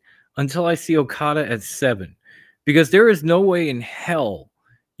 8 until I see Okada at 7. Because there is no way in hell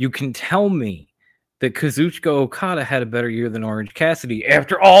you can tell me that Kazuchika Okada had a better year than Orange Cassidy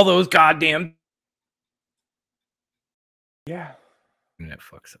after all those goddamn. Yeah. And that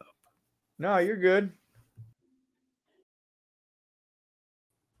fucks up. No, you're good.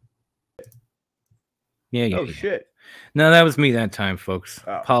 Yeah. Oh, shit. No, that was me that time, folks.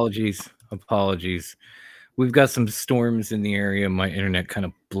 Oh. Apologies. We've got some storms in the area. My internet kind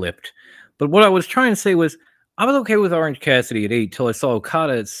of blipped. But what I was trying to say was, I was okay with Orange Cassidy at 8 till I saw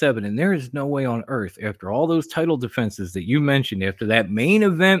Okada at 7, and there is no way on earth, after all those title defenses that you mentioned, after that main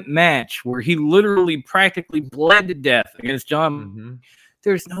event match where he literally practically bled to death against John,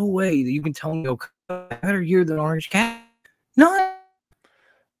 there's no way that you can tell me Okada had a better year than Orange Cassidy. None.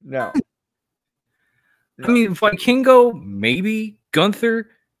 No. I mean, Vikingo, maybe.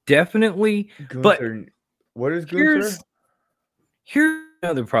 Gunther, definitely. Gunther, what is Gunther? Here's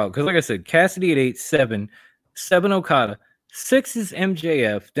another problem. Because like I said, Cassidy at 8, 7 Okada, 6 is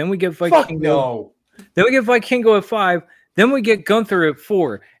MJF. Then we get Vikingo. Fuck no. Then we get Vikingo at 5. Then we get Gunther at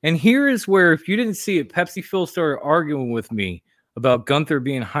 4. And here is where, if you didn't see it, Pepsi Phil started arguing with me about Gunther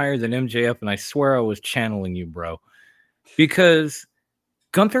being higher than MJF. And I swear I was channeling you, bro. Because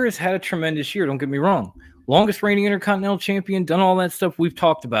Gunther has had a tremendous year. Don't get me wrong. Longest reigning Intercontinental Champion, done all that stuff. We've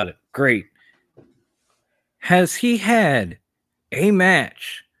talked about it. Great. Has he had a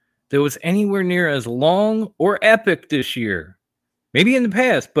match that was anywhere near as long or epic this year? Maybe in the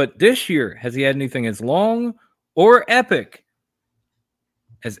past, but this year, has he had anything as long or epic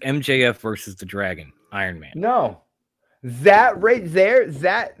as MJF versus the Dragon, Iron Man? No. That right there,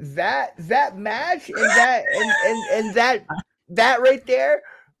 that match and that right there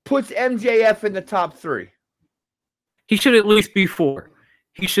puts MJF in the top 3. He should at least be 4.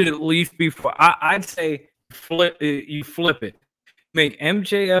 He should at least be 4. I'd say you flip it. Make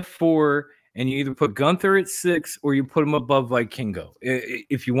MJF 4, and you either put Gunther at 6 or you put him above Vikingo.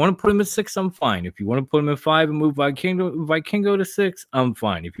 If you want to put him at 6, I'm fine. If you want to put him at 5 and move Vikingo to 6, I'm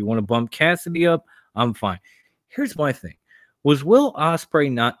fine. If you want to bump Cassidy up, I'm fine. Here's my thing. Was Will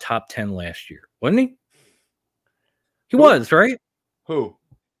Ospreay not top 10 last year? Wasn't he? He was, right? Who?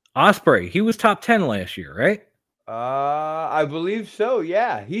 Ospreay. He was top 10 last year, right? I believe so.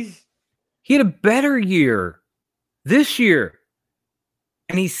 Yeah. He had a better year this year.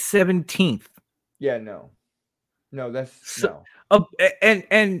 And he's 17th. Yeah, no, that's no.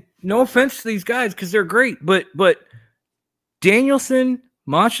 And no offense to these guys because they're great, but Danielson,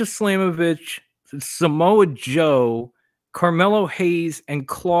 Masha Slamovich, Samoa Joe, Carmelo Hayes, and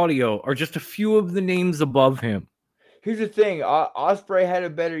Claudio are just a few of the names above him. Here's the thing: Ospreay had a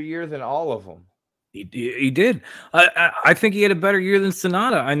better year than all of them. He did. I think he had a better year than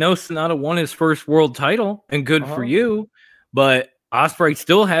Sonata. I know Sonata won his first world title, and good for you, but Ospreay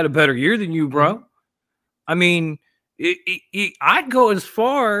still had a better year than you, bro. I mean, I'd go as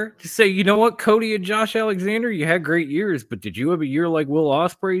far to say, you know what, Cody and Josh Alexander, you had great years, but did you have a year like Will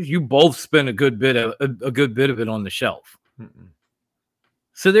Ospreay's? You both spent a good bit of it on the shelf.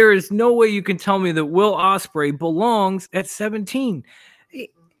 So there is no way you can tell me that Will Ospreay belongs at 17.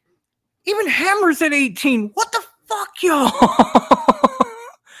 Even Hammer's at 18. What the fuck, y'all?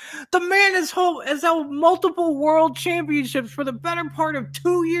 The man has held multiple world championships for the better part of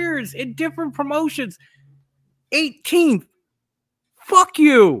 2 years in different promotions. 18th. Fuck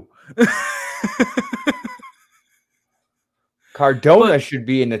you. Cardona should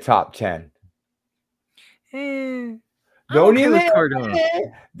be in the top 10. Don't even Cardona.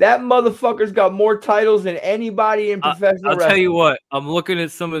 That motherfucker's got more titles than anybody in professional wrestling. I'll tell you what. I'm looking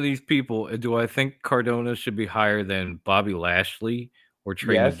at some of these people, and do I think Cardona should be higher than Bobby Lashley or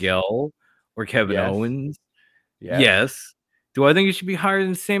Trey Miguel or Kevin Owens? Yes. Do I think he should be higher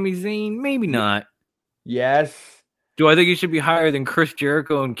than Sami Zayn? Maybe not. Yes. Do I think he should be higher than Chris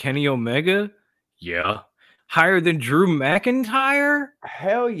Jericho and Kenny Omega? Yeah. Higher than Drew McIntyre?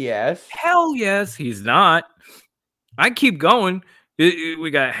 Hell yes. Hell yes. He's not. I keep going. We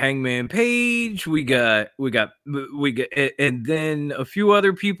got Hangman Page. We got, and then a few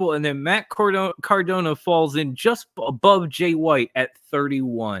other people, and then Matt Cardona falls in just above Jay White at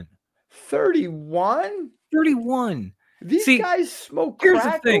 31. 31? 31. These guys smoke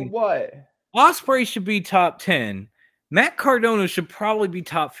crack or what? Ospreay should be top 10. Matt Cardona should probably be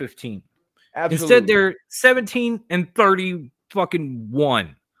top 15. Absolutely. Instead, they're 17 and 30 fucking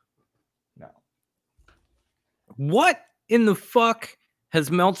 1. No. What in the fuck has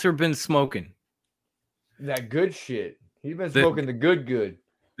Meltzer been smoking? That good shit. He's been smoking the good.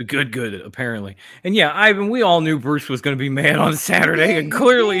 The good, apparently. And yeah, Ivan, we all knew Bruce was going to be mad on Saturday, and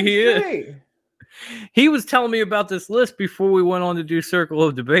clearly he is. He was telling me about this list before we went on to do Circle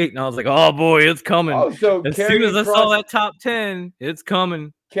of Debate, and I was like, oh boy, it's coming. Oh, so as soon as I saw that top 10, it's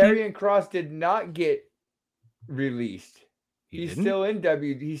coming. Karrion Kross did not get released. He's still in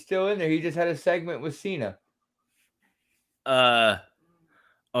He's still in there. He just had a segment with Cena.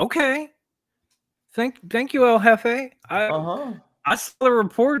 Okay. Thank you, El Jefe. I saw the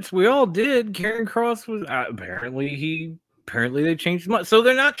reports. We all did. Karrion Kross was apparently they changed his mind. So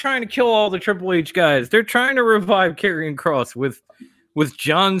they're not trying to kill all the Triple H guys. They're trying to revive Karrion Kross with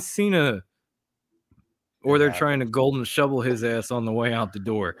John Cena or they're trying to golden shovel his ass on the way out the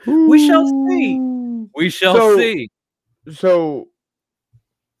door. We shall see. We shall see. So,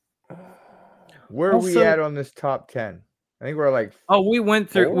 where are we at on this top 10? I think we're like. Oh, we went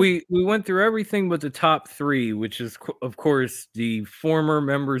through 4? we went through everything but the top 3, which is of course the former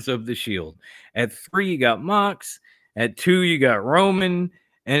members of the Shield. At 3, you got Mox. At 2, you got Roman,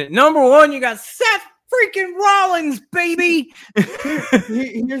 and at number 1, you got Seth freaking Rollins, baby.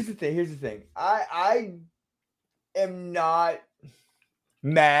 Here's the thing. I am not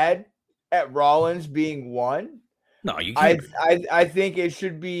mad at Rollins being 1. No, you can't. I think it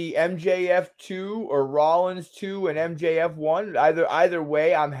should be MJF 2 or Rollins 2 and MJF 1. Either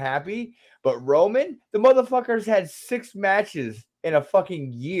way, I'm happy. But Roman, the motherfucker's had 6 matches in a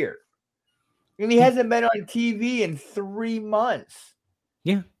fucking year. And he hasn't been on TV in 3 months.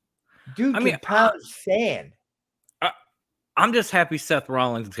 Yeah. Dude, can pound sand. I'm just happy Seth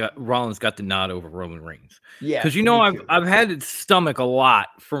Rollins got the nod over Roman Reigns. Yeah. Because I've had to stomach a lot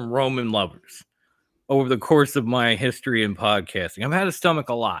from Roman lovers over the course of my history in podcasting. I've had to stomach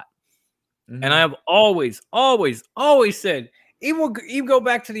a lot. Mm-hmm. And I have always said, even go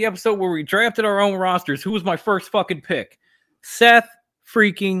back to the episode where we drafted our own rosters, who was my first fucking pick? Seth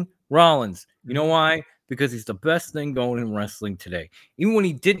freaking Rollins. You know why? Because he's the best thing going in wrestling today. Even when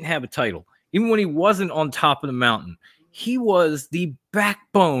he didn't have a title, even when he wasn't on top of the mountain, he was the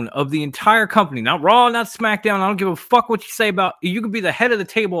backbone of the entire company. Not Raw, not SmackDown. I don't give a fuck what you say about. You can be the head of the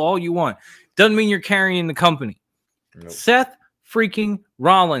table all you want. Doesn't mean you're carrying the company. Nope. Seth freaking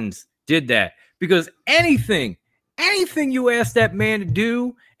Rollins did that because anything you asked that man to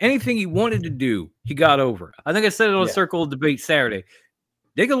do, anything he wanted to do, he got over. I think I said it on Circle of Debate Saturday.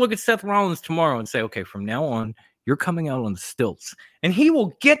 They can look at Seth Rollins tomorrow and say, okay, from now on, you're coming out on the stilts. And he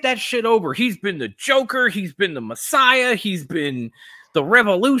will get that shit over. He's been the Joker. He's been the Messiah. He's been the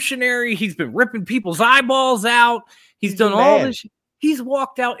revolutionary. He's been ripping people's eyeballs out. He's done all this. He's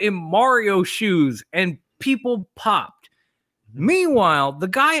walked out in Mario shoes and people popped. Meanwhile, the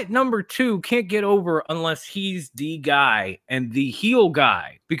guy at number 2 can't get over unless he's the guy and the heel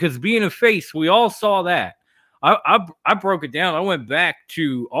guy. Because being a face, we all saw that. I broke it down. I went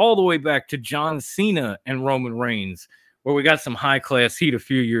all the way back to John Cena and Roman Reigns, where we got some high class heat a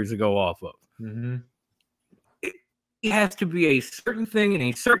few years ago off of. Mm-hmm. It has to be a certain thing in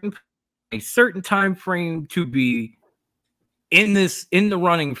a certain time frame to be in the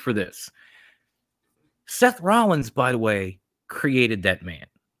running for this. Seth Rollins, by the way, created that man.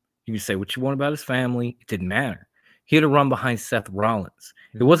 You can say what you want about his family. It didn't matter. He had to run behind Seth Rollins.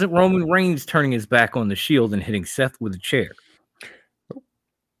 It wasn't Roman Reigns turning his back on the Shield and hitting Seth with a chair.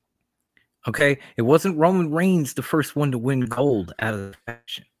 Okay? It wasn't Roman Reigns the first one to win gold out of the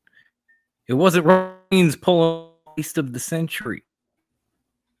faction. It wasn't Roman Reigns pulling the waste of the century.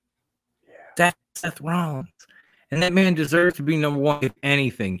 That's Seth Rollins. And that man deserves to be number 1. If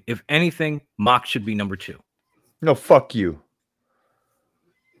anything, Mox should be number 2. No, fuck you.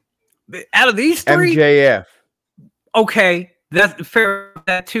 Out of these 3, MJF. Okay, that's fair.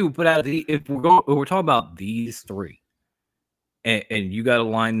 That too, but if we're talking about these 3, and you got to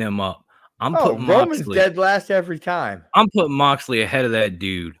line them up, I'm putting Roman's Moxley dead last every time. I'm putting Moxley ahead of that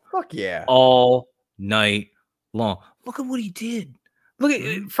dude. Fuck yeah, all night long. Look at what he did. Look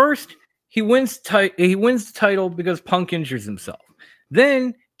at first he wins the title because Punk injures himself.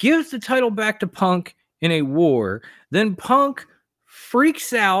 Then gives the title back to Punk in a war. Then Punk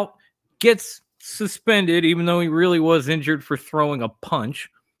freaks out, gets suspended, even though he really was injured for throwing a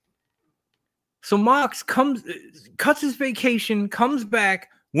punch. So Mox cuts his vacation, comes back,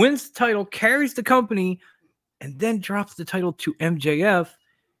 wins the title, carries the company, and then drops the title to MJF.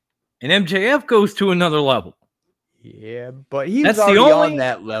 And MJF goes to another level. Yeah, but he was already on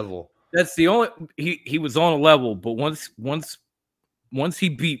that level. That's the only he was on a level, but once he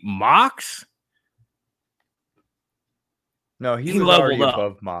beat Mox. No, he was already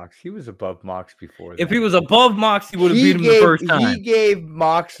above Mox. He was above Mox before that. If he was above Mox, he would have beat him the first time. He gave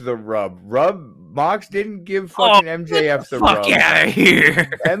Mox the rub. Mox didn't give fucking MJF the rub. Fuck out of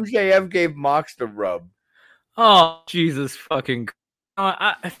here. MJF gave Mox the rub. Oh, Jesus fucking.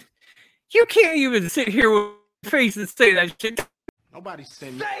 You can't even sit here with your face and say that shit. Nobody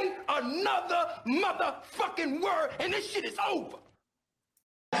say another motherfucking word and this shit is over.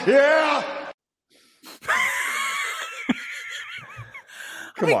 Yeah.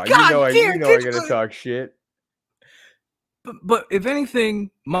 Come on, you know I'm gonna talk shit. But if anything,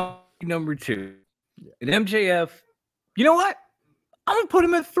 my number 2, at MJF, you know what? I'm gonna put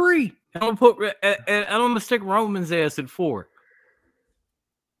him at 3. I'm gonna stick Roman's ass at 4.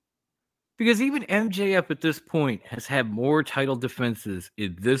 Because even MJF at this point has had more title defenses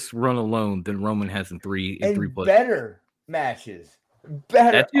in this run alone than Roman has in three plus better matches.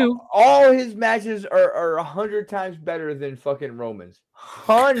 Better. That too. All his matches are 100 times better than fucking Roman's.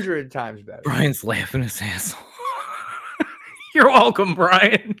 100 times better. Brian's laughing his ass off. You're welcome,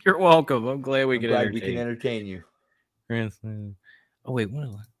 Brian. You're welcome. I'm glad we can entertain you. Grand Slam. Oh wait, what?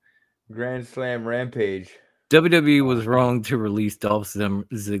 Grand Slam Rampage. WWE was wrong to release Dolph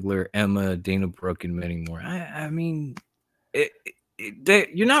Ziggler, Emma, Dana Brooke, and many more. I mean,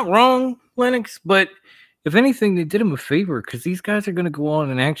 you're not wrong, Lennox, but if anything, they did him a favor because these guys are going to go on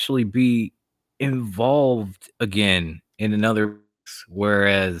and actually be involved again in another.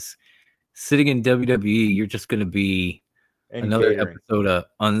 Whereas sitting in WWE, you're just going to be another episode of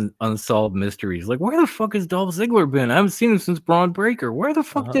Unsolved Mysteries. Like, where the fuck has Dolph Ziggler been? I haven't seen him since Braun Breaker. Where the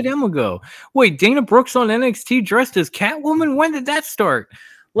fuck did Emma go? Wait, Dana Brooks on NXT dressed as Catwoman? When did that start?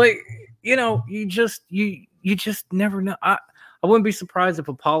 Like, you just never know. I wouldn't be surprised if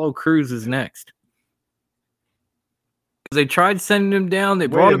Apollo Crews is next. They tried sending him down. They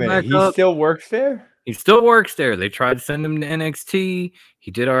brought him back up. He still works there? He still works there. They tried to send him to NXT.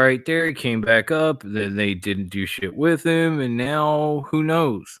 He did all right there. He came back up. Then they didn't do shit with him. And now, who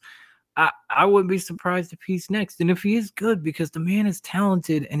knows? I wouldn't be surprised if he's next. And if he is good, because the man is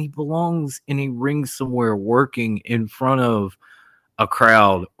talented and he belongs in a ring somewhere working in front of a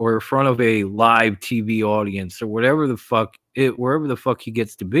crowd or in front of a live TV audience or whatever the fuck, wherever the fuck he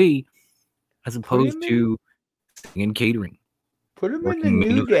gets to be, as opposed to in catering. Put him in the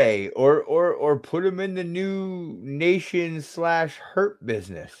New Day or put him in the New Nation / Hurt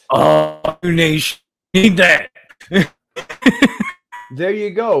business. Oh, New Nation. Need that. There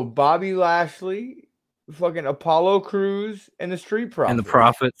you go. Bobby Lashley, fucking Apollo Crews, and the Street Profits. And the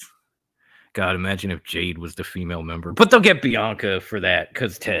Profits. God, imagine if Jade was the female member. But they'll get Bianca for that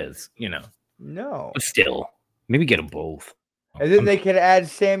because Tez, No. But still, maybe get them both. And then they could add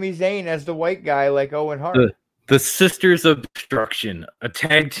Sami Zayn as the white guy like Owen Hart. The Sisters of Destruction, a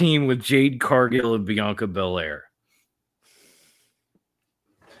tag team with Jade Cargill and Bianca Belair.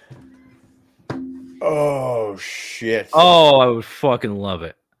 Oh, shit. Oh, I would fucking love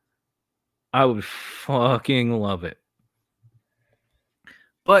it. I would fucking love it.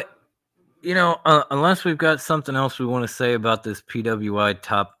 But, unless we've got something else we want to say about this PWI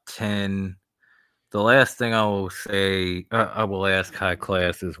Top 10, the last thing I will say, I will ask High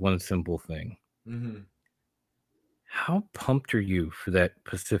Class is one simple thing. Mm-hmm. How pumped are you for that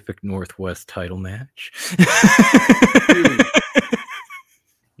Pacific Northwest title match? Dude,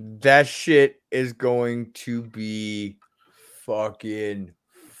 that shit is going to be fucking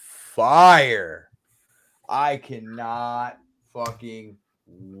fire. I cannot fucking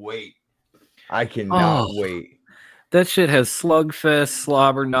wait. I cannot wait. That shit has slugfest,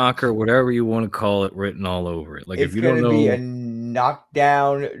 slobber knocker, whatever you want to call it, written all over it. Like, it's if you don't know, be a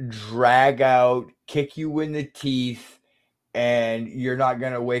knockdown, drag out, kick you in the teeth, and you're not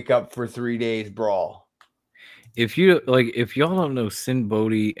gonna wake up for 3 days brawl. If y'all don't know Sin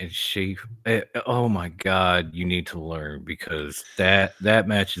Bodhi and Shafe, oh my god, you need to learn, because that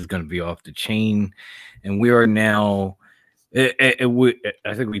match is going to be off the chain, and we are now. I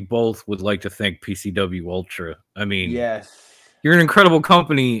think we both would like to thank PCW Ultra. I mean, yes, you're an incredible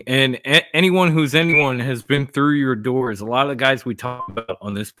company, and anyone has been through your doors. A lot of the guys we talk about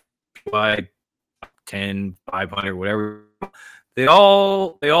on this 10, 500, whatever, they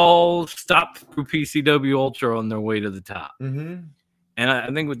all stopped through PCW Ultra on their way to the top. Mm-hmm. And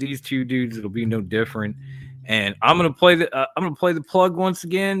I think with these two dudes, it'll be no different. And I'm gonna play the plug once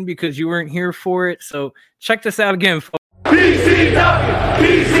again because you weren't here for it. So check this out again, folks. PCW,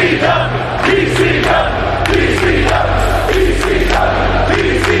 PCW, PCW, PCW, PCW,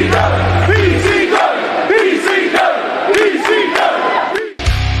 PCW, PCW, PCW, PCW.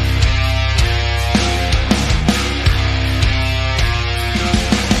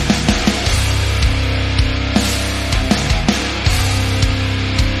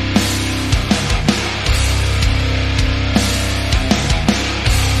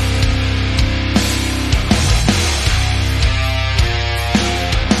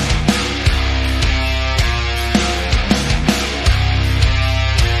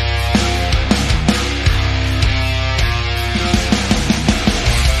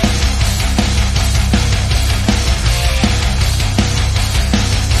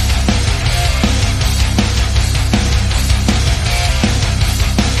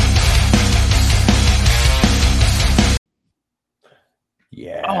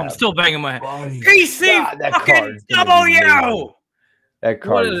 Yeah. Oh, I'm still banging my head. Buddy. PC God, that fucking card's gonna be W. That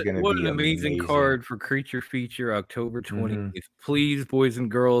card is going to what be an amazing card for Creature Feature October 20th. Please, boys and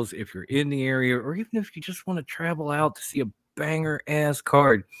girls, if you're in the area, or even if you just want to travel out to see a banger ass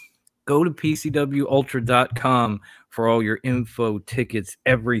card, go to PCWUltra.com for all your info, tickets,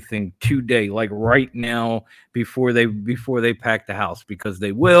 everything today, like right now, before they pack the house, because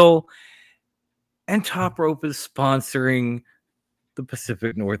they will. And Top Rope is sponsoring the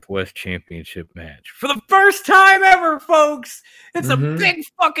Pacific Northwest Championship match for the first time ever, folks. It's a big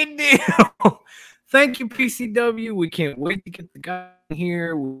fucking deal. Thank you, PCW. We can't wait to get the guy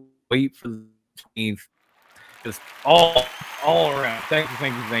here. We'll wait for the 20th. Just all around. Thank you.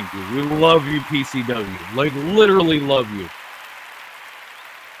 We love you, PCW. Like, literally love you.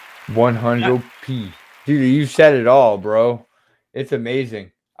 100p. Dude, you said it all, bro. It's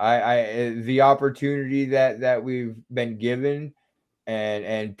amazing. I the opportunity that we've been given,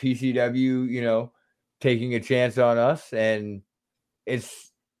 and PCW, taking a chance on us, and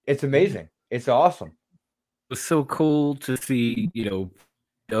it's amazing. It's awesome. It was so cool to see,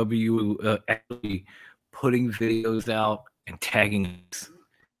 W actually putting videos out and tagging us.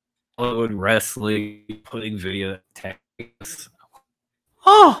 Hollywood Wrestling putting video tagging us.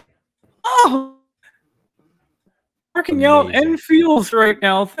 Oh, working out and feels right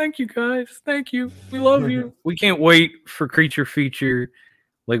now. Thank you, guys. Thank you. We love you. We can't wait for Creature Feature.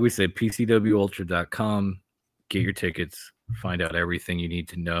 Like we said, PCWUltra.com. Get your tickets. Find out everything you need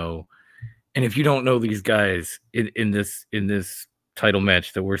to know. And if you don't know these guys in this title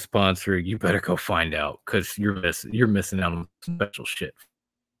match that we're sponsoring, you better go find out, because you're missing out on special shit.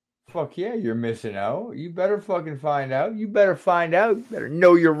 Fuck yeah, you're missing out. You better fucking find out. You better find out. You better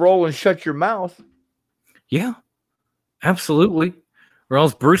know your role and shut your mouth. Yeah, absolutely. Or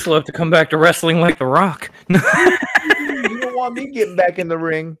else Bruce will have to come back to wrestling like The Rock. You don't want me getting back in the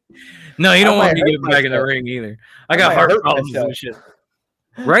ring. No, you don't want me getting back in the ring either. I got heart problems and shit.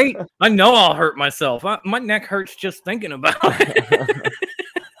 Right? I know I'll hurt myself. My neck hurts just thinking about it.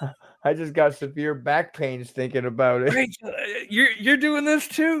 I just got severe back pains thinking about it. Right? You're doing this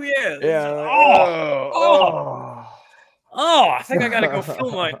too? Yeah. Yeah. I think I gotta go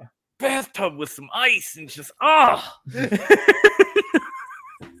fill my bathtub with some ice and just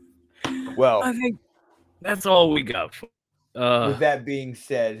Well, I think that's all we got. With that being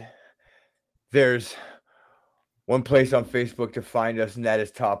said, there's one place on Facebook to find us, and that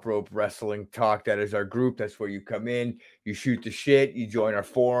is Top Rope Wrestling Talk. That is our group. That's where you come in, you shoot the shit, you join our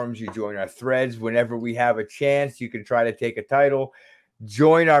forums, you join our threads. Whenever we have a chance, you can try to take a title.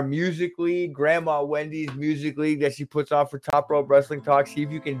 Join our music league, Grandma Wendy's music league that she puts on for Top Rope Wrestling Talk. See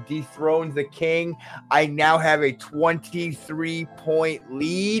if you can dethrone the king. I now have a 23-point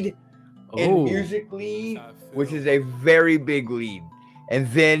lead in music league, which is a very big lead. And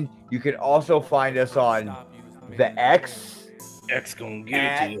then you can also find us on the X gonna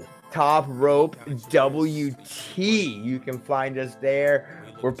get it to you. Top Rope WT. You can find us there.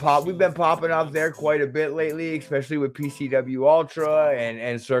 We've been popping off there quite a bit lately, especially with PCW Ultra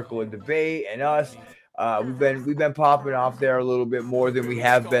and Circle of Debate and us. We've been popping off there a little bit more than we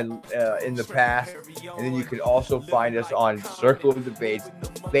have been in the past. And then you can also find us on Circle of Debate's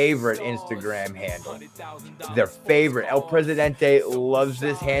favorite Instagram handle. Their favorite. El Presidente loves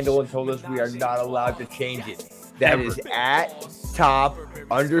this handle and told us we are not allowed to change it. That is at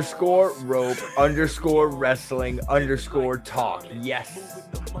top_rope_wrestling_talk. Yes.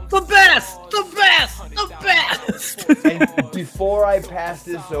 The best. And before I pass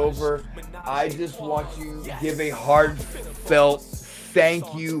this over, I just want to give a heartfelt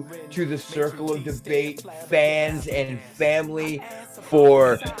thank you to the Circle of Debate fans and family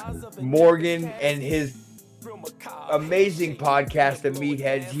for Morgan and his amazing podcast, The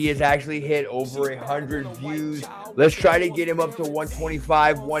Meatheads. He has actually hit over 100 views. Let's try to get him up to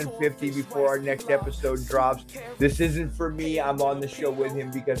 125, 150 before our next episode drops. This isn't for me. I'm on the show with him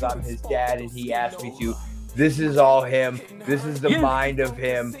because I'm his dad and he asked me to. This is all him. This is the mind of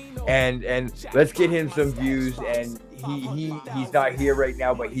him. And let's get him some views. And he's not here right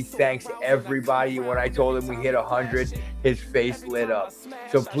now, but he thanks everybody. When I told him we hit 100, his face lit up.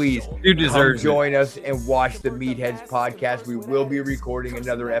 So please come join us and watch the Meatheads podcast. We will be recording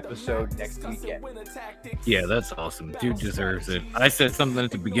another episode next weekend. Yeah, that's awesome. Dude deserves it. I said something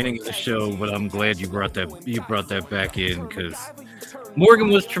at the beginning of the show, but I'm glad you brought that back in, because Morgan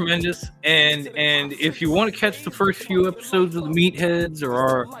was tremendous. And if you want to catch the first few episodes of the Meatheads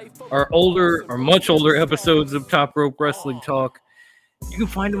or our older or much older episodes of Top Rope Wrestling Talk, you can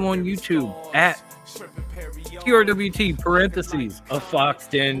find them on YouTube at TRWT / a Fox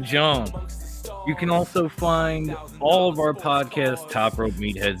Den John. You can also find all of our podcasts, Top Rope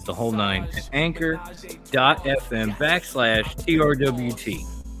Meatheads, the whole nine, at anchor.fm/TRWT.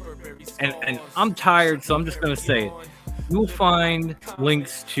 And I'm tired, so I'm just going to say it. You'll find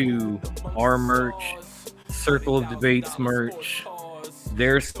links to our merch, Circle of Debates merch,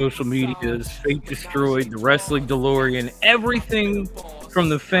 their social medias, Fate Destroyed, the Wrestling DeLorean, everything from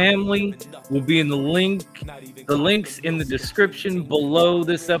the family will be in the links in the description below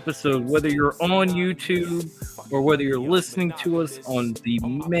this episode, whether you're on YouTube or whether you're listening to us on the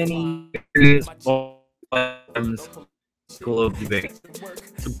many various platforms of debate.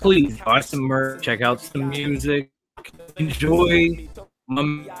 So please buy some merch, check out some music, enjoy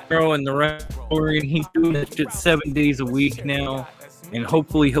my hero and the Wrestling. He's doing this shit 7 days a week now. And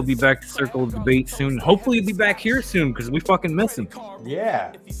hopefully he'll be back to Circle of Debate soon. Hopefully he'll be back here soon because we fucking miss him.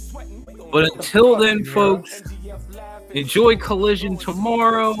 Yeah. But until then, folks, enjoy Collision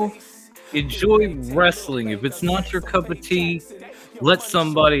tomorrow. Enjoy wrestling. If it's not your cup of tea, let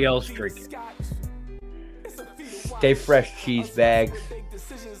somebody else drink it. Stay fresh, cheese bags.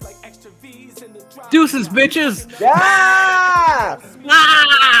 Deuces, bitches! Yeah! Ah!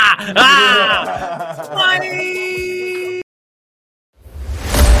 Ah!